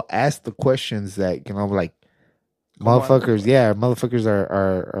 That fool will ask the questions that like motherfuckers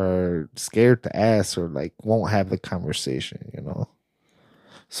are scared to ask or like won't have the conversation.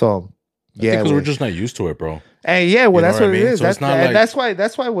 So yeah, because we're just not used to it, bro. And yeah, well, that's what it is. So that's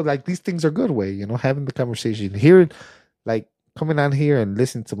why well, like these things are good having the conversation, hearing like coming on here and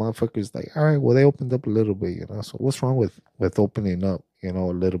listening to motherfuckers like, all right, well, they opened up a little bit, so what's wrong with opening up, a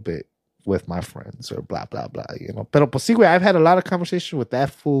little bit with my friends or blah blah blah, Pero pues sí, I've had a lot of conversations with that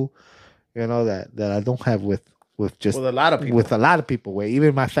fool, that I don't have with just with a lot of people,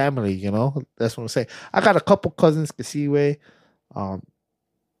 even my family, that's what I'm saying. I got a couple cousins que sí,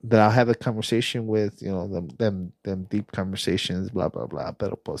 that I'll have a conversation with, them deep conversations, blah blah blah.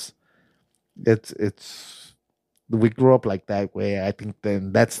 Pero pues, it's we grew up like that way. I think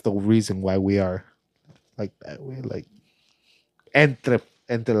then that's the reason why we are like that way, like entre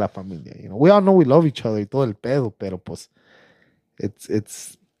la familia. We all know we love each other y todo el pedo, pero pues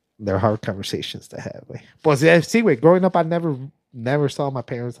it's they're hard conversations to have. Way. Pues yeah, see, wait, growing up, I never saw my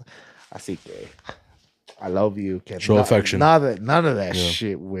parents. Así que I love you. Show affection. None of that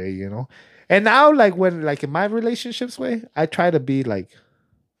shit. Way, you know. And now, like when, like in my relationships, way, I try to be like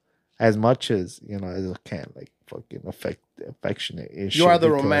as much as as I can, like fucking affectionate. You are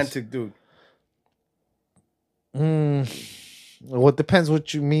the romantic dude. Well, it depends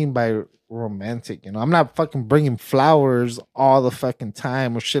what you mean by romantic. I'm not fucking bringing flowers all the fucking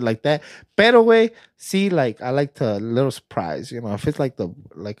time or shit like that. Better way, see, like I like to little surprise. If it's like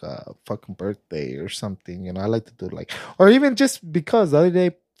a fucking birthday or something. I like to do like, or even just because the other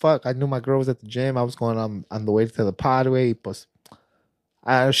day, I knew my girl was at the gym. I was going on the way to the pod way. Pues,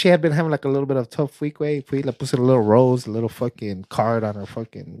 she had been having like a little bit of a tough week way. Like put a little rose, a little fucking card on her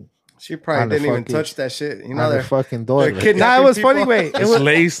fucking. She probably didn't even touch that shit. Their fucking door. Nah, it was funny way. It was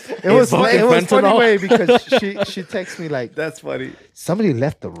laced. It was funny way because she texted me like, "That's funny. Somebody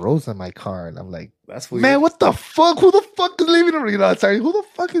left the rose on my car," and I'm like, "That's weird." Man, what the fuck? Who the fuck is leaving a sorry? Who the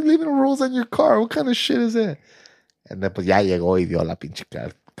fuck is leaving a rose on your car? What kind of shit is that? And then pues ya llegó y dio la pinche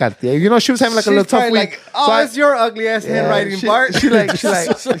carta. She was having like a little tough week. Like, so it's your ugly ass handwriting, Bart. She like,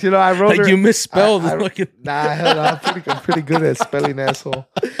 I wrote like her. You misspelled. Hell no, I'm pretty good at spelling asshole.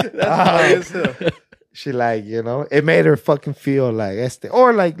 That's funny as hell. She like, it made her fucking feel like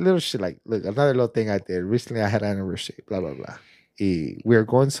or like little shit like, look, another little thing I did. Recently I had an anniversary, blah, blah, blah. We were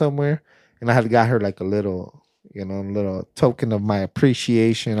going somewhere and I had got her like a little, little token of my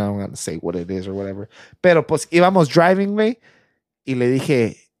appreciation. I don't want to say what it is or whatever. Pero pues íbamos driving, me. Y le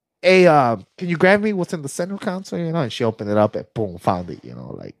dije, hey, can you grab me what's in the center console? And she opened it up and boom, found it,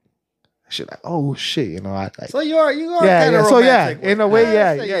 like shit, like, oh shit, I like. So you are kind of romantic. So yeah, in a way,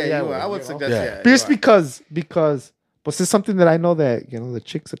 yeah. I would suggest, Just because but it's something that I know that, the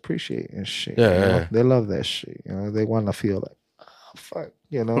chicks appreciate and shit. Yeah. They love that shit. They want to feel like, oh, fuck,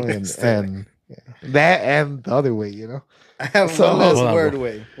 and that and the other way, I have one last word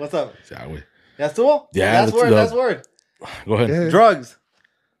way. What's up? That's all? Yeah. That's word. Go ahead. Yeah. Drugs.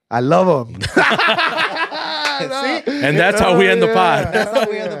 I love them. See? And that's how we end the pod. That's how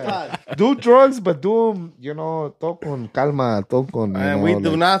we end the pod. Do drugs, but do them, todo con calma, todo con. And we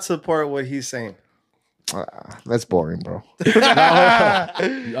do not support what he's saying. That's boring, bro.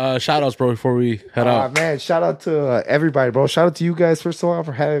 Shout outs, bro, before we head out. Man, shout out to everybody, bro. Shout out to you guys, first of all,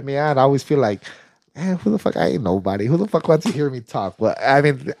 for having me on. I always feel like, man, who the fuck? I ain't nobody. Who the fuck wants to hear me talk? But I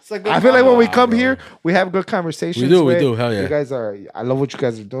mean, I feel like when we come here, we have good conversations. We do. Hell yeah. You guys I love what you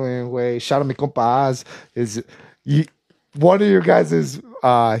guys are doing. Way, shout out to mi compa Az. One of your guys is,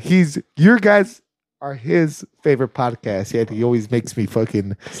 your guys are his favorite podcast. Yeah, he always makes me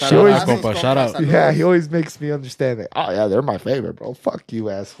fucking. Shout out. Yeah, he always makes me understand that. Oh yeah, they're my favorite, bro. Fuck you,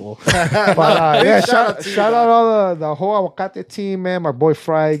 asshole. But yeah, shout out all the whole Aguacate team, man. My boy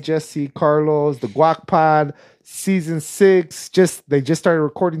Fry, Jesse, Carlos, the Guac Pod, season 6. They just started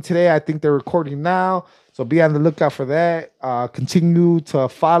recording today. I think they're recording now. So be on the lookout for that. Continue to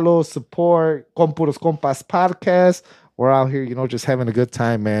follow, support Con Puros Compas podcast. We're out here, just having a good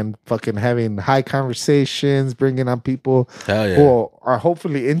time, man. Fucking having high conversations, bringing on people who are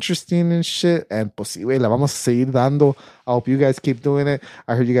hopefully interesting and shit. And pues, la vamos a seguir dando. I hope you guys keep doing it.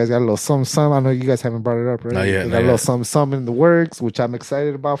 I heard you guys got a little some. I know you guys haven't brought it up, right? Not yet, got a little some in the works, which I'm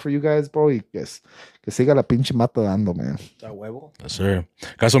excited about for you guys, bro. Y que siga la pinche mata dando, man. Yes, sir.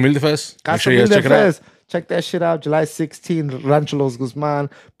 Caso Humilde Fest. Make Casa sure you guys Humilde check it out. Fest. Check that shit out. July 16th, Rancho Los Guzman.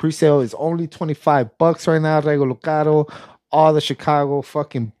 Pre-sale is only $25 right now. Regalo caro. All the Chicago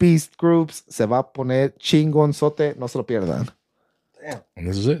fucking beast groups. Se va a poner chingonzote. No se lo pierdan. Damn. And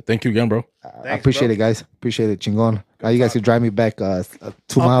this is it. Thank you again, bro. I appreciate it, guys. Appreciate it, chingon. Now you guys can drive me back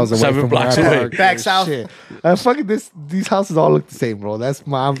 2 miles away 7 from blocks where I away. park. Back south. Shit. Fucking these houses all look the same, bro. That's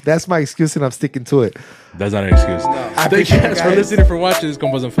my excuse, and I'm sticking to it. That's not an excuse. I Thank you appreciate guys it, for guys. listening, for watching. This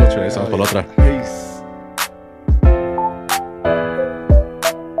Combos Unfiltered. Estamos por la otra. Peace.